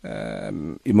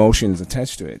emotions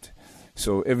attached to it.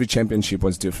 So every championship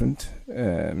was different.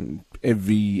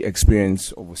 Every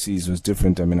experience overseas was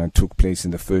different. I mean, I took place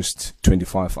in the first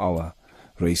 25-hour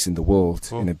race in the world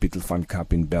in a Bittelfan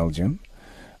Cup in Belgium.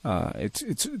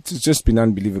 It's just been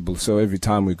unbelievable. So every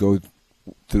time we go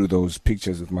through those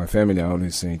pictures with my family, I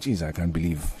always say, geez, I can't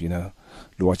believe,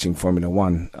 watching Formula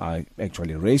One. I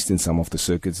actually raced in some of the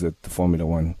circuits that the Formula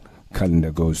One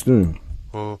calendar goes through.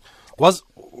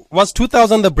 Was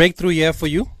 2000 the breakthrough year for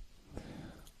you?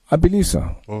 I believe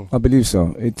so. I believe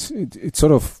so. It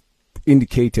sort of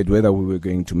indicated whether we were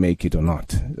going to make it or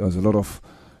not. There was a lot of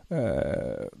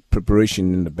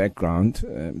preparation in the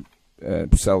background,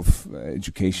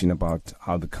 self-education about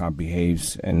how the car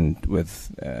behaves, and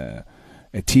with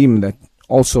a team that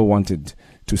also wanted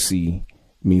to see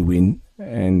me win,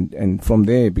 and from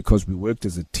there, because we worked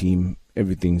as a team,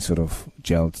 everything sort of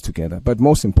gelled together. But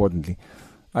most importantly,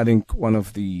 I think one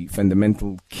of the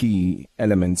fundamental key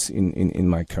elements in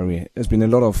my career has been a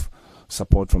lot of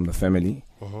support from the family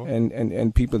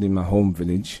and people in my home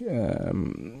village,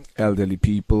 elderly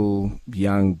people,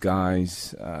 young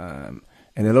guys, and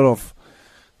a lot of,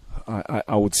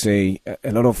 I would say,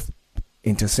 a lot of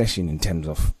intercession in terms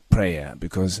of prayer,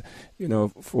 because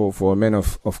for a man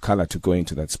of color to go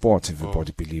into that sport,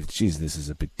 everybody believed, geez, this is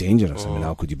a bit dangerous. I mean,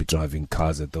 how could you be driving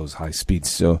cars at those high speeds?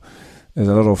 So there's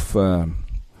a lot of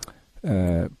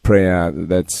prayer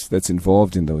that's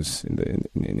involved in those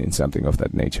in something of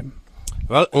that nature.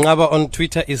 Well, Ngaba on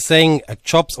Twitter is saying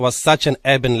Chops was such an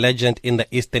urban legend in the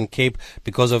Eastern Cape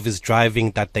because of his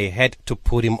driving that they had to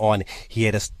put him on. He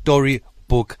had a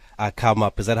storybook come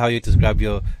up. Is that how you describe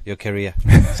your career?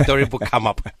 Storybook come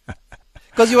up.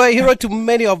 Because you were a hero to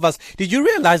many of us. Did you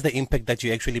realize the impact that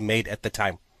you actually made at the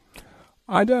time?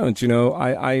 I don't.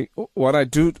 What I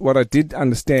did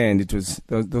understand,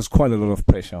 there was quite a lot of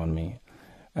pressure on me,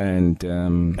 and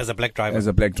as a black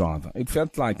driver, it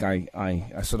felt like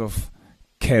I sort of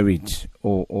carried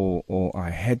or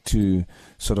I had to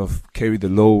sort of carry the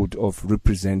load of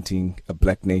representing a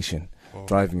black nation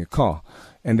driving a car,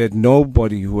 and that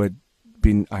nobody who had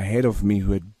been ahead of me,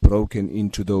 who had broken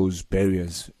into those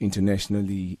barriers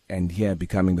internationally and here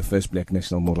becoming the first black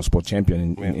national motorsport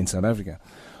champion in South Africa.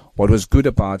 What was good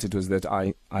about it was that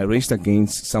I raced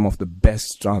against some of the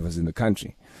best drivers in the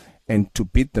country, and to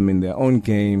beat them in their own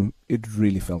game, it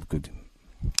really felt good.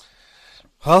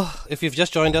 Well, if you've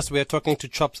just joined us, we are talking to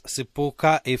Chops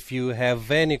Sipuka. If you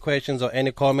have any questions or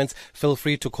any comments, feel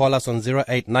free to call us on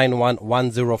 0891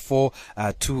 104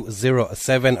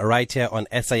 207 right here on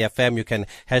SAFM. You can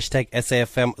hashtag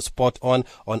SAFM Spot on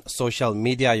social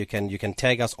media. You can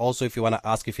tag us also if you want to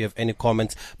ask if you have any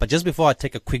comments. But just before I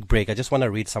take a quick break, I just want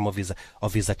to read some of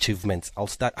his achievements. I'll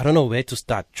start. I don't know where to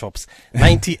start, Chops.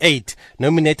 98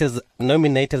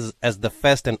 nominated as the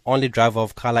first and only driver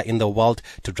of color in the world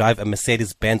to drive a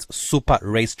Mercedes-Benz super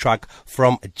race truck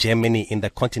from Germany in the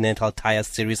Continental Tire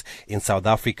Series in South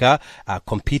Africa.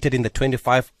 Competed in the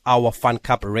 25-hour Fun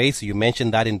Cup race. You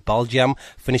mentioned that in Belgium.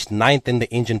 Finished 9th in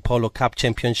the Engine Polo Cup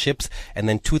Championships. And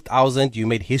then 2000, you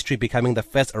made history becoming the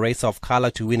first racer of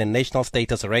color to win a national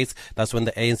status race. That's when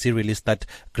the ANC released that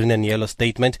green and yellow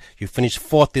statement. You finished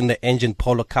 4th in the Engine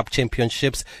Polo Cup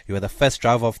Championships. You were the first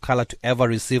driver of color to ever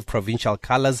receive provincial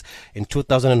colors. In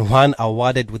 2001,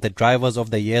 awarded with the Drivers of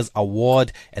the Year's Award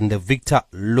and the Victor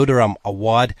Luderam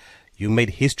Award. You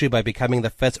made history by becoming the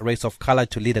first race of color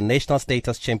to lead a national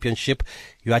status championship.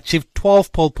 You achieved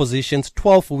 12 pole positions,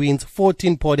 12 wins,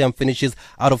 14 podium finishes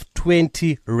out of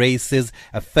 20 races,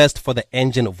 a first for the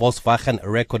Engine Volkswagen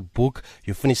record book.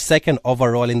 You finished second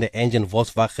overall in the Engine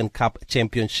Volkswagen Cup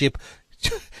Championship.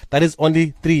 that is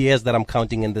only 3 years that I'm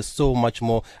counting, and there's so much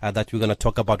more that we're going to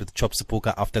talk about with Chop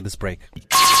Sepuka after this break.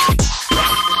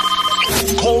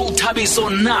 Call Thabiso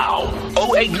now,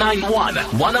 0891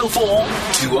 104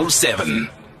 207.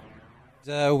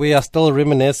 We are still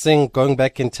reminiscing, going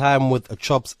back in time with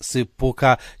Chops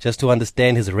Sepuka, just to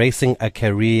understand his racing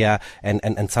career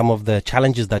and some of the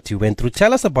challenges that you went through.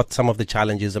 Tell us about some of the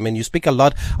challenges. I mean, you speak a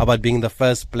lot about being the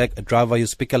first black driver. You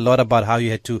speak a lot about how you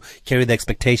had to carry the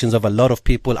expectations of a lot of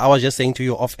people. I was just saying to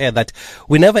you off air that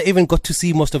we never even got to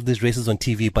see most of these races on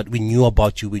TV, but we knew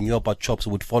about you. We knew about Chops.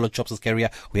 We would follow Chops'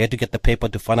 career. We had to get the paper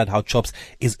to find out how Chops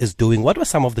is doing. What were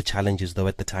some of the challenges, though,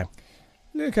 at the time?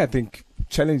 Look, I think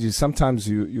challenges, sometimes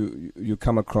you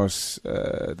come across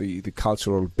the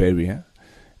cultural barrier,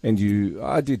 and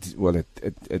at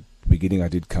the beginning I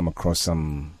did come across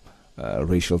some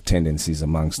racial tendencies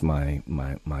amongst my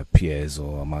peers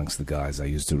or amongst the guys I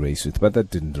used to race with, but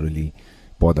that didn't really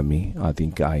bother me. I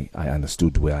think I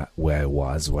understood where I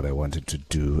was, what I wanted to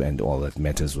do, and all that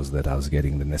matters was that I was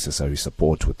getting the necessary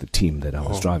support with the team that I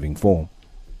was driving for.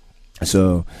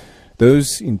 So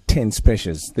those intense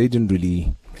pressures, they didn't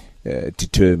really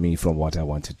deter me from what I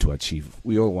wanted to achieve.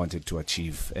 We all wanted to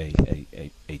achieve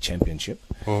a championship.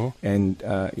 And,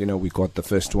 we got the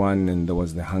first one, and there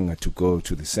was the hunger to go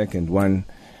to the second one.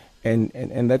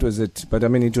 And that was it. But, I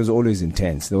mean, it was always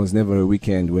intense. There was never a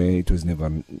weekend where it was never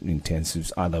intense. It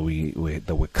was either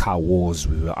there were car wars.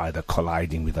 We were either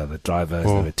colliding with other drivers.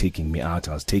 They were taking me out.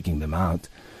 I was taking them out.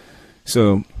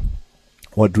 So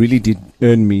what really did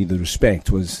earn me the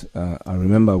respect was, I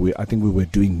remember I think we were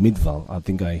doing Midval. I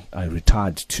think I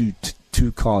retired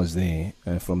two cars there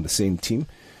from the same team.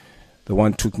 The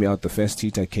one took me out the first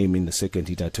heat. I came in the second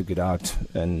heat. I took it out,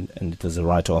 and it was a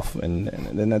write-off. And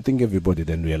then I think everybody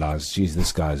then realized, geez,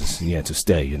 this guy's here to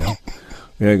stay, you know.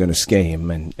 We're going to scare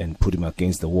him and put him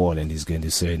against the wall, and he's going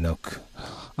to say, look,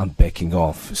 I'm backing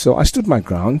off. So I stood my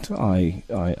ground. I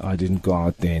didn't go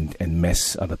out there and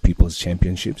mess other people's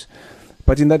championships.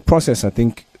 But in that process, I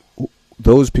think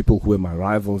those people who were my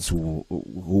rivals, who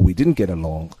we didn't get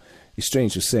along, it's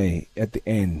strange to say, at the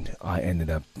end, I ended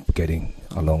up getting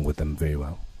along with them very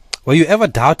well. Were you ever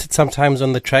doubted sometimes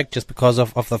on the track just because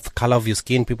of the color of your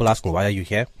skin? People asking, why are you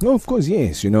here? No, of course,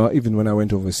 yes. You know, even when I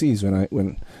went overseas, when I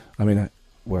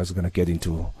was going to get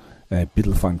into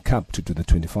Bittelfund Cup to do the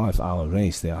 25-hour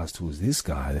race, they asked, who's this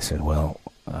guy? They said, well,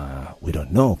 we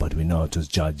don't know, but we know it was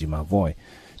Judge Mavoy.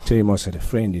 Terry Moss had a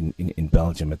friend in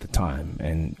Belgium at the time,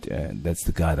 and that's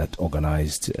the guy that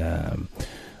organized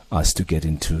us to get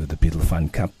into the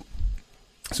Bittelfund Cup.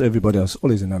 So everybody was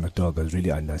always an underdog. I was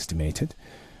really underestimated.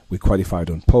 We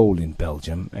qualified on pole in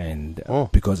Belgium, and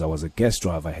because I was a guest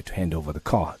driver, I had to hand over the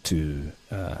car to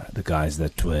the guys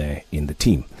that were in the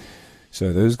team.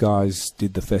 So those guys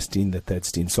did the first stint, the third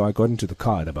stint. So I got into the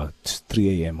car at about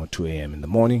 3 a.m. or 2 a.m. in the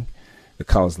morning. The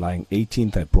car was lying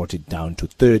 18th. I brought it down to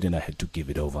 3rd, and I had to give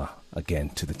it over again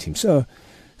to the team. So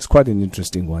it's quite an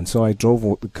interesting one. So I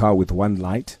drove the car with one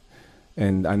light,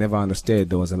 and I never understood.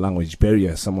 There was a language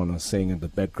barrier. Someone was saying in the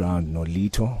background,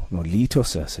 Nolito.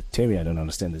 So I said, Terry, I don't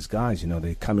understand these guys. You know,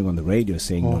 they're coming on the radio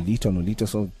saying Nolito.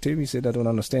 So Terry said, I don't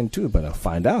understand too, but I'll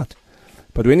find out.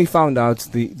 But when he found out,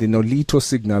 the Nolito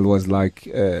signal was like,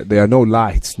 there are no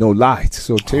lights.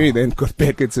 So Terry then got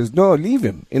back and says, no, leave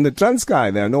him. In the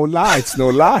Transkei, there are no lights.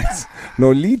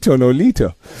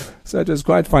 Nolito. So it was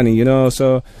quite funny, you know.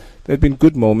 So there have been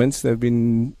good moments. There have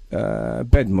been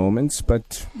bad moments,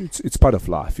 but it's part of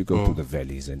life. You go through the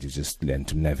valleys, and you just learn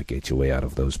to navigate your way out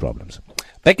of those problems.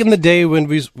 Back in the day when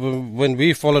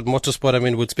we followed motorsport, I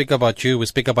mean, we'd speak about you, we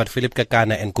speak about Philip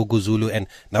Kakana and Gugu Zulu, and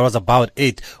that was about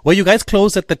it. Were you guys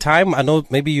close at the time? I know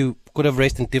maybe you could have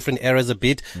raced in different eras a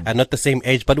bit, and not the same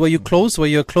age, but were you close? Were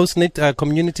you a close-knit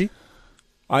community?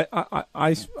 I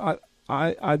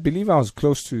believe I was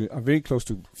very close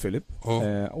to Philip.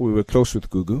 We were close with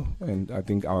Gugu, and I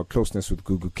think our closeness with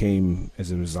Gugu came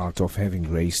as a result of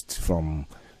having raced from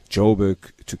Joburg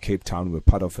to Cape Town. We were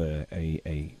part of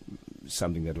a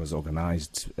something that was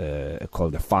organized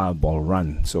called the Fireball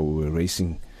Run. So we were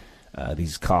racing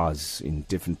these cars in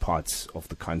different parts of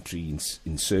the country,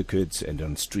 in circuits and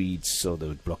on streets, so they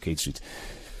would blockade streets.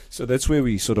 So that's where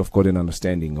we sort of got an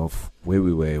understanding of where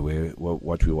we were,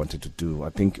 what we wanted to do.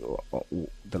 I think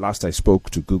the last I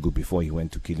spoke to Gugu before he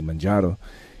went to Kilimanjaro,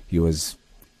 he was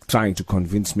trying to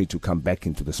convince me to come back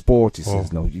into the sport. He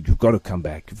says, no, you've got to come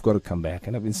back.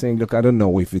 And I've been saying, look, I don't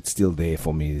know if it's still there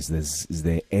for me. Is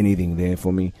there anything there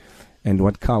for me? And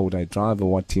what car would I drive, or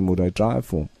what team would I drive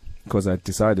for? Because I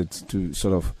decided to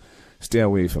sort of stay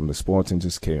away from the sport and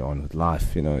just carry on with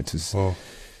life. You know, So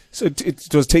it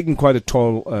was taking quite a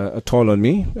toll on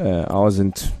me. I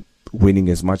wasn't winning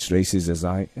as much races as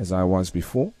I was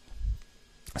before.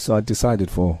 So I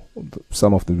decided, for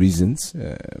some of the reasons,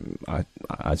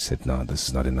 I said, no, this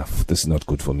is not enough. This is not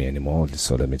good for me anymore.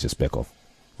 So let me just back off.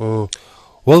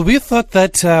 Well, we thought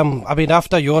that,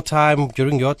 after your time,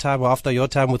 during your time, or after your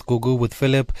time with Gugu, with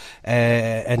Philip,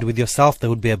 and with yourself, there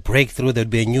would be a breakthrough, there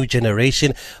would be a new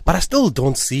generation. But I still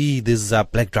don't see these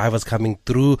black drivers coming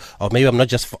through, or maybe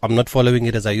I'm not following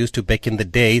it as I used to back in the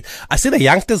day. I see the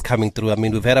youngsters coming through. I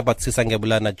mean, we've heard about Sisanga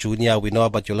Bulana Jr., we know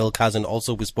about your little cousin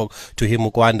also, we spoke to him,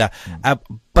 Mukwanda.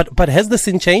 But has the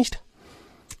scene changed?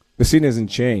 The scene hasn't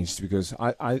changed because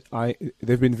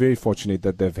they've been very fortunate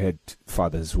that they've had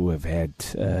fathers who have had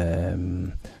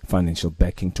financial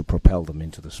backing to propel them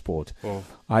into the sport.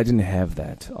 I didn't have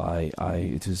that.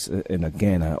 It was, and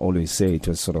again, I always say it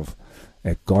was sort of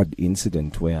a God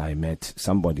incident where I met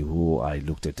somebody who I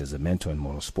looked at as a mentor in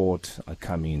motorsport. I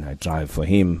come in, I drive for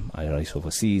him, I race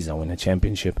overseas, I win a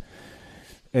championship.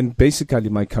 And basically,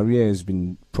 my career has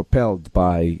been propelled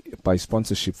by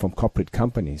sponsorship from corporate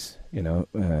companies,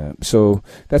 So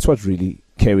that's what really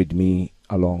carried me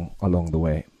along the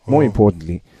way. More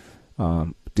importantly,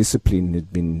 discipline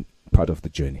had been part of the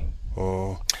journey.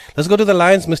 Let's go to the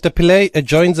lines. Mr. Pillay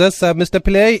joins us. Mr.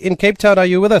 Pillay in Cape Town, are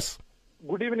you with us?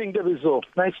 Good evening, Daviso.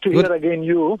 Nice to hear again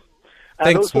you.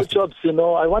 And Thanks, also, Chops,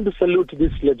 I want to salute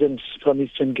these legends from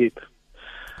Eastern Cape.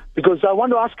 Because I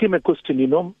want to ask him a question,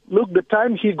 Look, the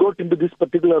time he got into this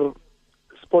particular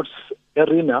sports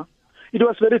arena, it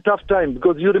was very tough time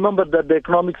because you remember that the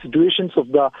economic situations of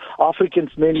the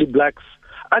Africans, mainly blacks,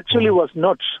 actually was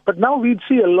not. But now we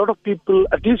see a lot of people,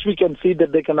 at least we can see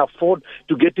that they can afford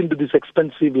to get into this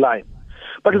expensive line.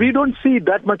 But we don't see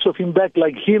that much of impact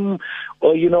like him,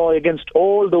 against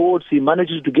all the odds, he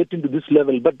manages to get into this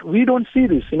level. But we don't see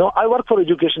this. I work for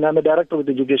education. I'm a director with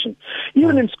education.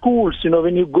 Even in schools,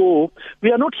 when you go,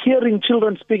 we are not hearing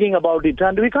children speaking about it.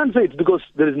 And we can't say it's because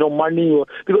there is no money or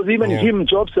because even him,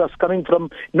 jobs are coming from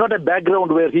not a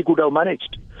background where he could have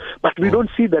managed. But we don't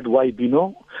see that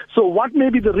vibe, So what may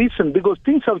be the reason? Because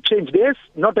things have changed. Yes,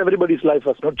 not everybody's life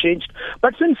has not changed.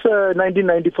 But since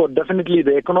 1994, definitely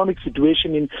the economic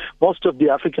situation in most of the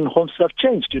African homes have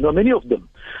changed, many of them.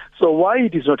 So why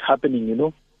it is not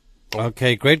happening,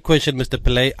 Okay, great question, Mr.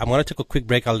 Pillay. I'm going to take a quick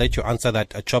break. I'll let you answer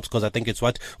that, Chops, because I think it's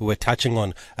what we were touching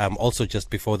on also just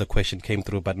before the question came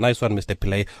through. But nice one, Mr.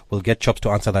 Pillay. We'll get Chops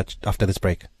to answer that after this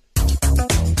break.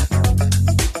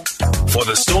 For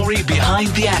the story behind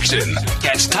the action,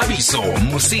 catch Thabiso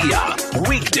Mosia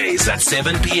weekdays at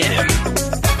 7 p.m.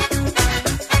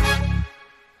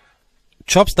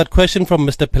 Chops, that question from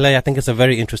Mr. Pillay, I think it's a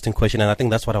very interesting question, and I think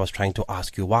that's what I was trying to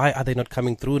ask you. Why are they not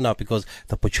coming through now? Because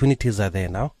the opportunities are there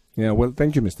now. Yeah, well,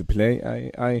 thank you, Mr. Pillay.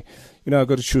 I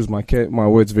got to choose my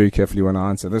words very carefully when I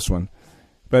answer this one.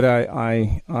 But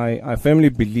I firmly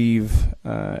believe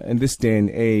in this day and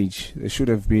age there should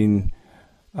have been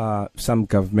some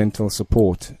governmental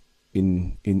support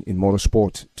in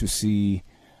motorsport to see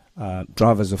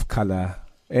drivers of color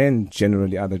and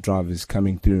generally other drivers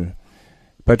coming through.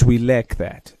 But we lack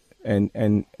that.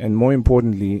 And more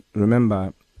importantly,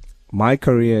 remember, my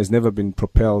career has never been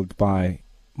propelled by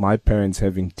my parents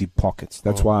having deep pockets.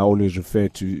 That's why I always refer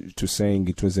to saying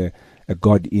it was a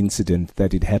God incident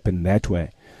that it happened that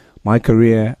way. My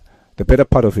career, the better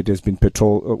part of it has been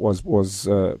was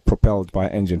propelled by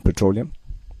Engen Petroleum.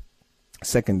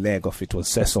 Second leg of it was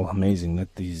Cecil. Amazing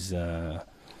that these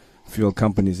fuel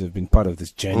companies have been part of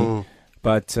this journey.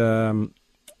 But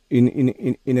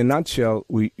in a nutshell,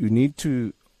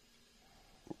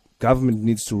 government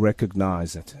needs to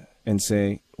recognize it and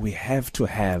say we have to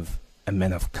have a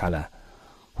man of color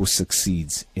who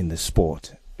succeeds in the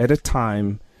sport. At a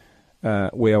time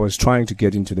where I was trying to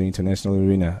get into the international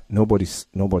arena, nobody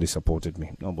supported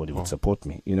me. Nobody would support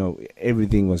me.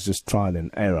 Everything was just trial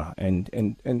and error, and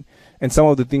some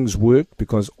of the things worked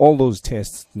because all those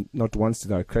tests. Not once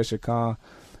did I crash a car,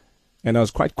 and I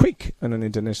was quite quick on an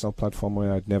international platform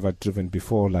where I'd never driven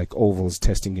before, like ovals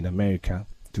testing in America,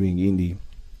 doing Indy,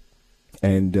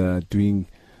 and doing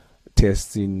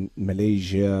tests in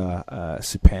Malaysia,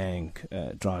 Sepang,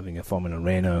 driving a Formula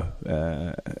Renault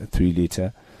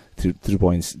 3-liter. 3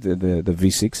 points, the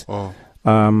V6.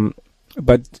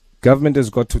 But government has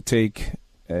got to take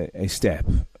a step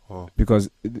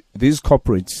because these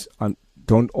corporates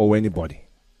don't owe anybody,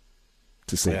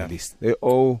 to say the least. They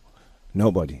owe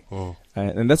nobody.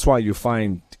 And that's why you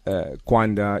find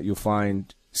Kwanda, you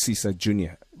find Cesar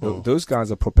Jr. Those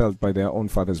guys are propelled by their own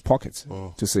father's pockets,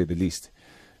 to say the least.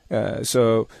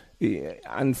 So,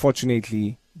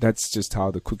 unfortunately, that's just how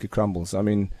the cookie crumbles. I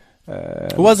mean,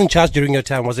 who was in charge during your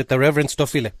time? Was it the Reverend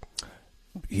Stofile?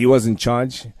 He was in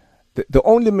charge. The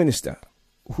only minister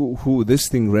who this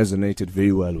thing resonated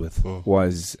very well with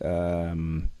was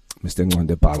Mr.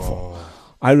 Ngonde Balfour.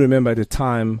 I remember at the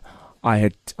time I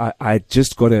had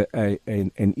just got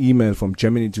an email from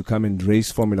Germany to come and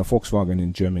race Formula Volkswagen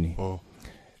in Germany.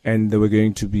 And there were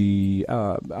going to be,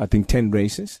 I think, 10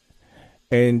 races.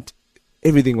 And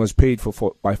everything was paid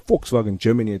for by Volkswagen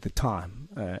Germany at the time.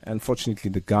 Unfortunately,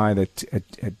 the guy that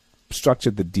had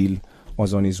structured the deal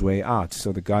was on his way out.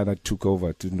 So the guy that took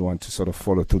over didn't want to sort of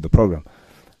follow through the program.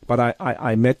 But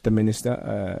I met the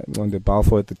minister, Ngonde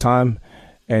Balfour, at the time,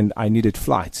 and I needed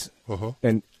flights.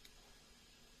 And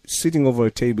sitting over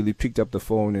a table, he picked up the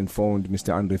phone and phoned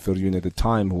Mr. Andre Verjoen at the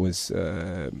time, who was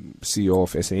CEO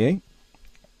of SAA.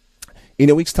 In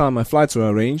a week's time, my flights were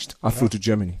arranged. I flew to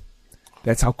Germany.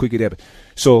 That's how quick it happened.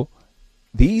 So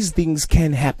these things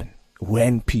can happen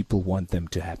when people want them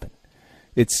to happen.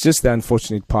 It's just the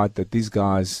unfortunate part that these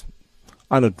guys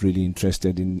are not really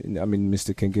interested in. I mean,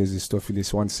 Mr. Kengezi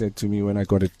Stofilis once said to me when I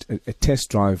got a test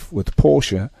drive with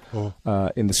Porsche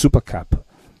in the Super Cup,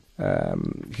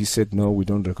 he said, no, we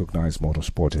don't recognize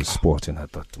motorsport as sport. And I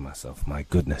thought to myself, my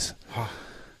goodness,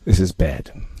 this is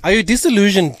bad. Are you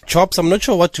disillusioned, Chops? I'm not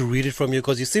sure what to read it from you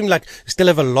because you seem like you still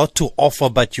have a lot to offer,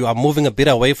 but you are moving a bit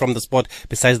away from the sport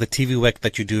besides the TV work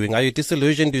that you're doing. Are you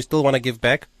disillusioned? Do you still want to give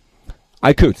back?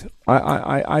 I could.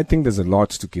 I think there's a lot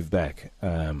to give back.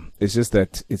 It's just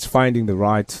that it's finding the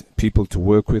right people to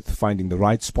work with, finding the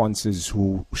right sponsors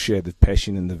who share the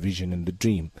passion and the vision and the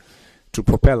dream to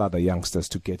propel other youngsters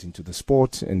to get into the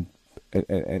sport and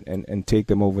take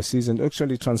them overseas and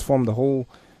actually transform the whole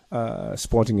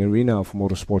sporting arena of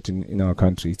motorsport in our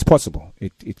country. It's possible.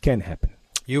 It can happen.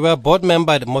 You were a board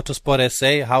member at Motorsport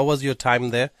SA. How was your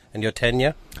time there and your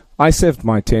tenure? I served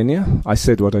my tenure. I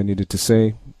said what I needed to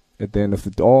say. At the end of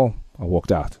it all, I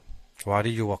walked out. Why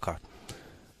did you walk out?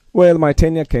 Well, my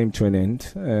tenure came to an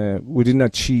end. We didn't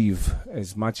achieve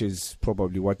as much as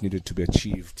probably what needed to be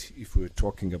achieved if we were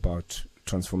talking about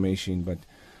transformation. But,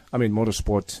 I mean,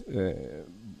 motorsport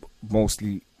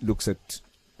mostly looks at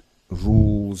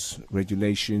rules,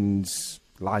 regulations,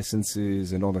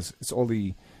 licenses, and all this. It's all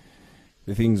the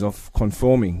things of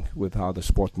conforming with how the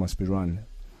sport must be run.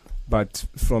 But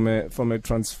from a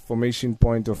transformation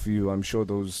point of view, I'm sure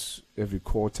every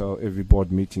quarter, every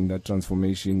board meeting, that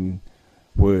transformation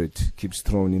word keeps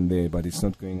thrown in there, but it's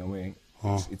not going away.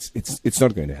 It's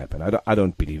not going to happen. I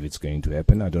don't believe it's going to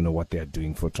happen. I don't know what they are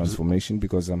doing for transformation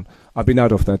because I've been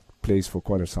out of that place for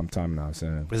quite some time now.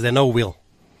 So is there no will?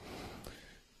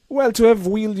 Well, to have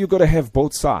will, you got to have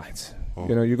both sides.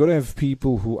 You know, you got to have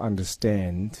people who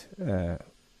understand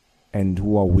and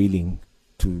who are willing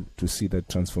to see that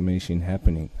transformation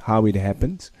happening. How it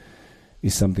happens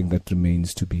is something that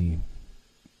remains to be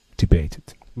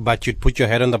debated. But you'd put your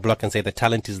head on the block and say the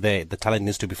talent is there. The talent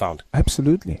needs to be found.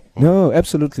 Absolutely. No,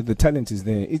 absolutely. The talent is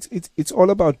there. It's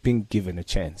all about being given a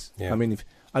chance. Yeah. I mean, if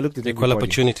I looked at equal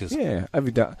opportunities. Yeah.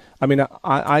 I mean,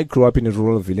 I grew up in a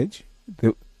rural village.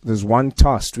 There's one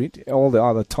tar street. All the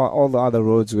other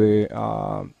roads were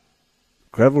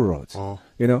gravel roads.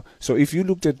 You know. So if you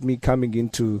looked at me coming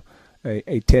into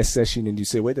a test session and you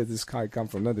say, where does this guy come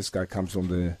from? No, this guy comes from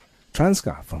the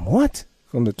Transcar. From what?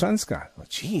 From the Transcar. Oh,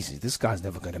 jeez, this guy's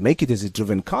never going to make it. Has he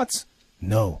driven carts?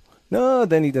 No,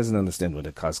 then he doesn't understand what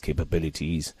a car's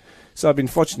capability is. So I've been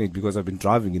fortunate because I've been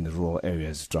driving in the rural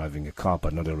areas, driving a car,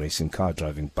 but not a racing car,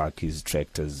 driving bakkies,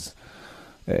 tractors,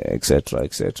 etc.,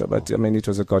 etc. But I mean, it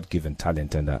was a God-given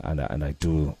talent, and I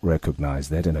do recognize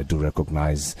that, and I do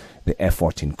recognize the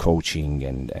effort in coaching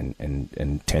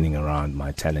and turning around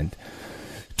my talent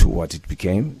to what it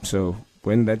became. So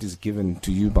when that is given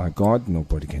to you by God,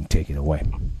 nobody can take it away.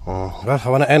 Well, I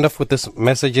want to end off with this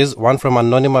messages. One from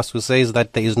Anonymous who says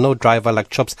that there is no driver like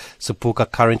Chops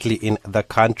Sepuka currently in the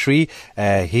country.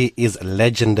 He is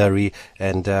legendary.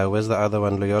 And where's the other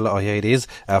one, Loyola? Oh, here it is.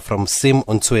 From Sim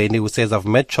Untueni who says, I've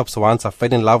met Chops once. I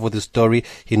fell in love with his story.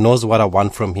 He knows what I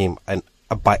want from him. And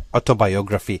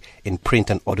autobiography in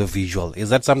print and audiovisual. Is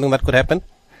that something that could happen?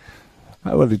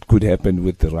 Well, it could happen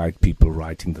with the right people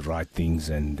writing the right things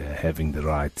and having the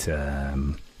right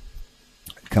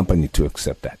company to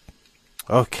accept that.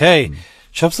 Okay.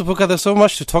 Chops Sepuka, there's so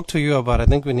much to talk to you about. I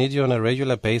think we need you on a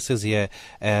regular basis here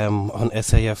on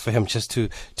SAFM just to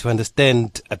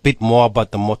understand a bit more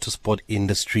about the motorsport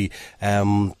industry.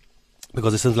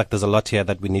 because it seems like there's a lot here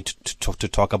that we need to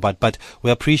talk about. But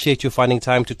we appreciate you finding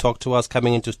time to talk to us,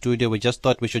 coming into studio. We just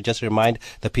thought we should just remind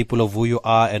the people of who you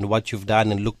are and what you've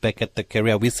done and look back at the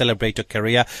career. We celebrate your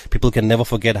career. People can never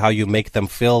forget how you make them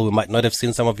feel. We might not have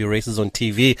seen some of your races on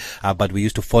TV, but we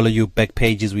used to follow you back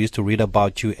pages. We used to read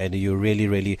about you, and you really,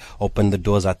 really opened the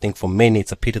doors, I think, for many.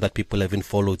 It's a pity that people haven't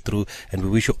followed through, and we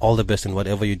wish you all the best in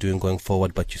whatever you're doing going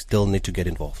forward, but you still need to get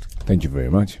involved. Thank you very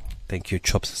much. Thank you,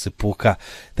 Chops Sipuka.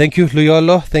 Thank you,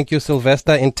 Luyolo. Thank you,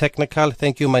 Sylvester in Technical.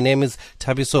 Thank you. My name is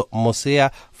Thabiso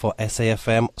Mosia for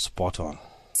SAFM Spot On.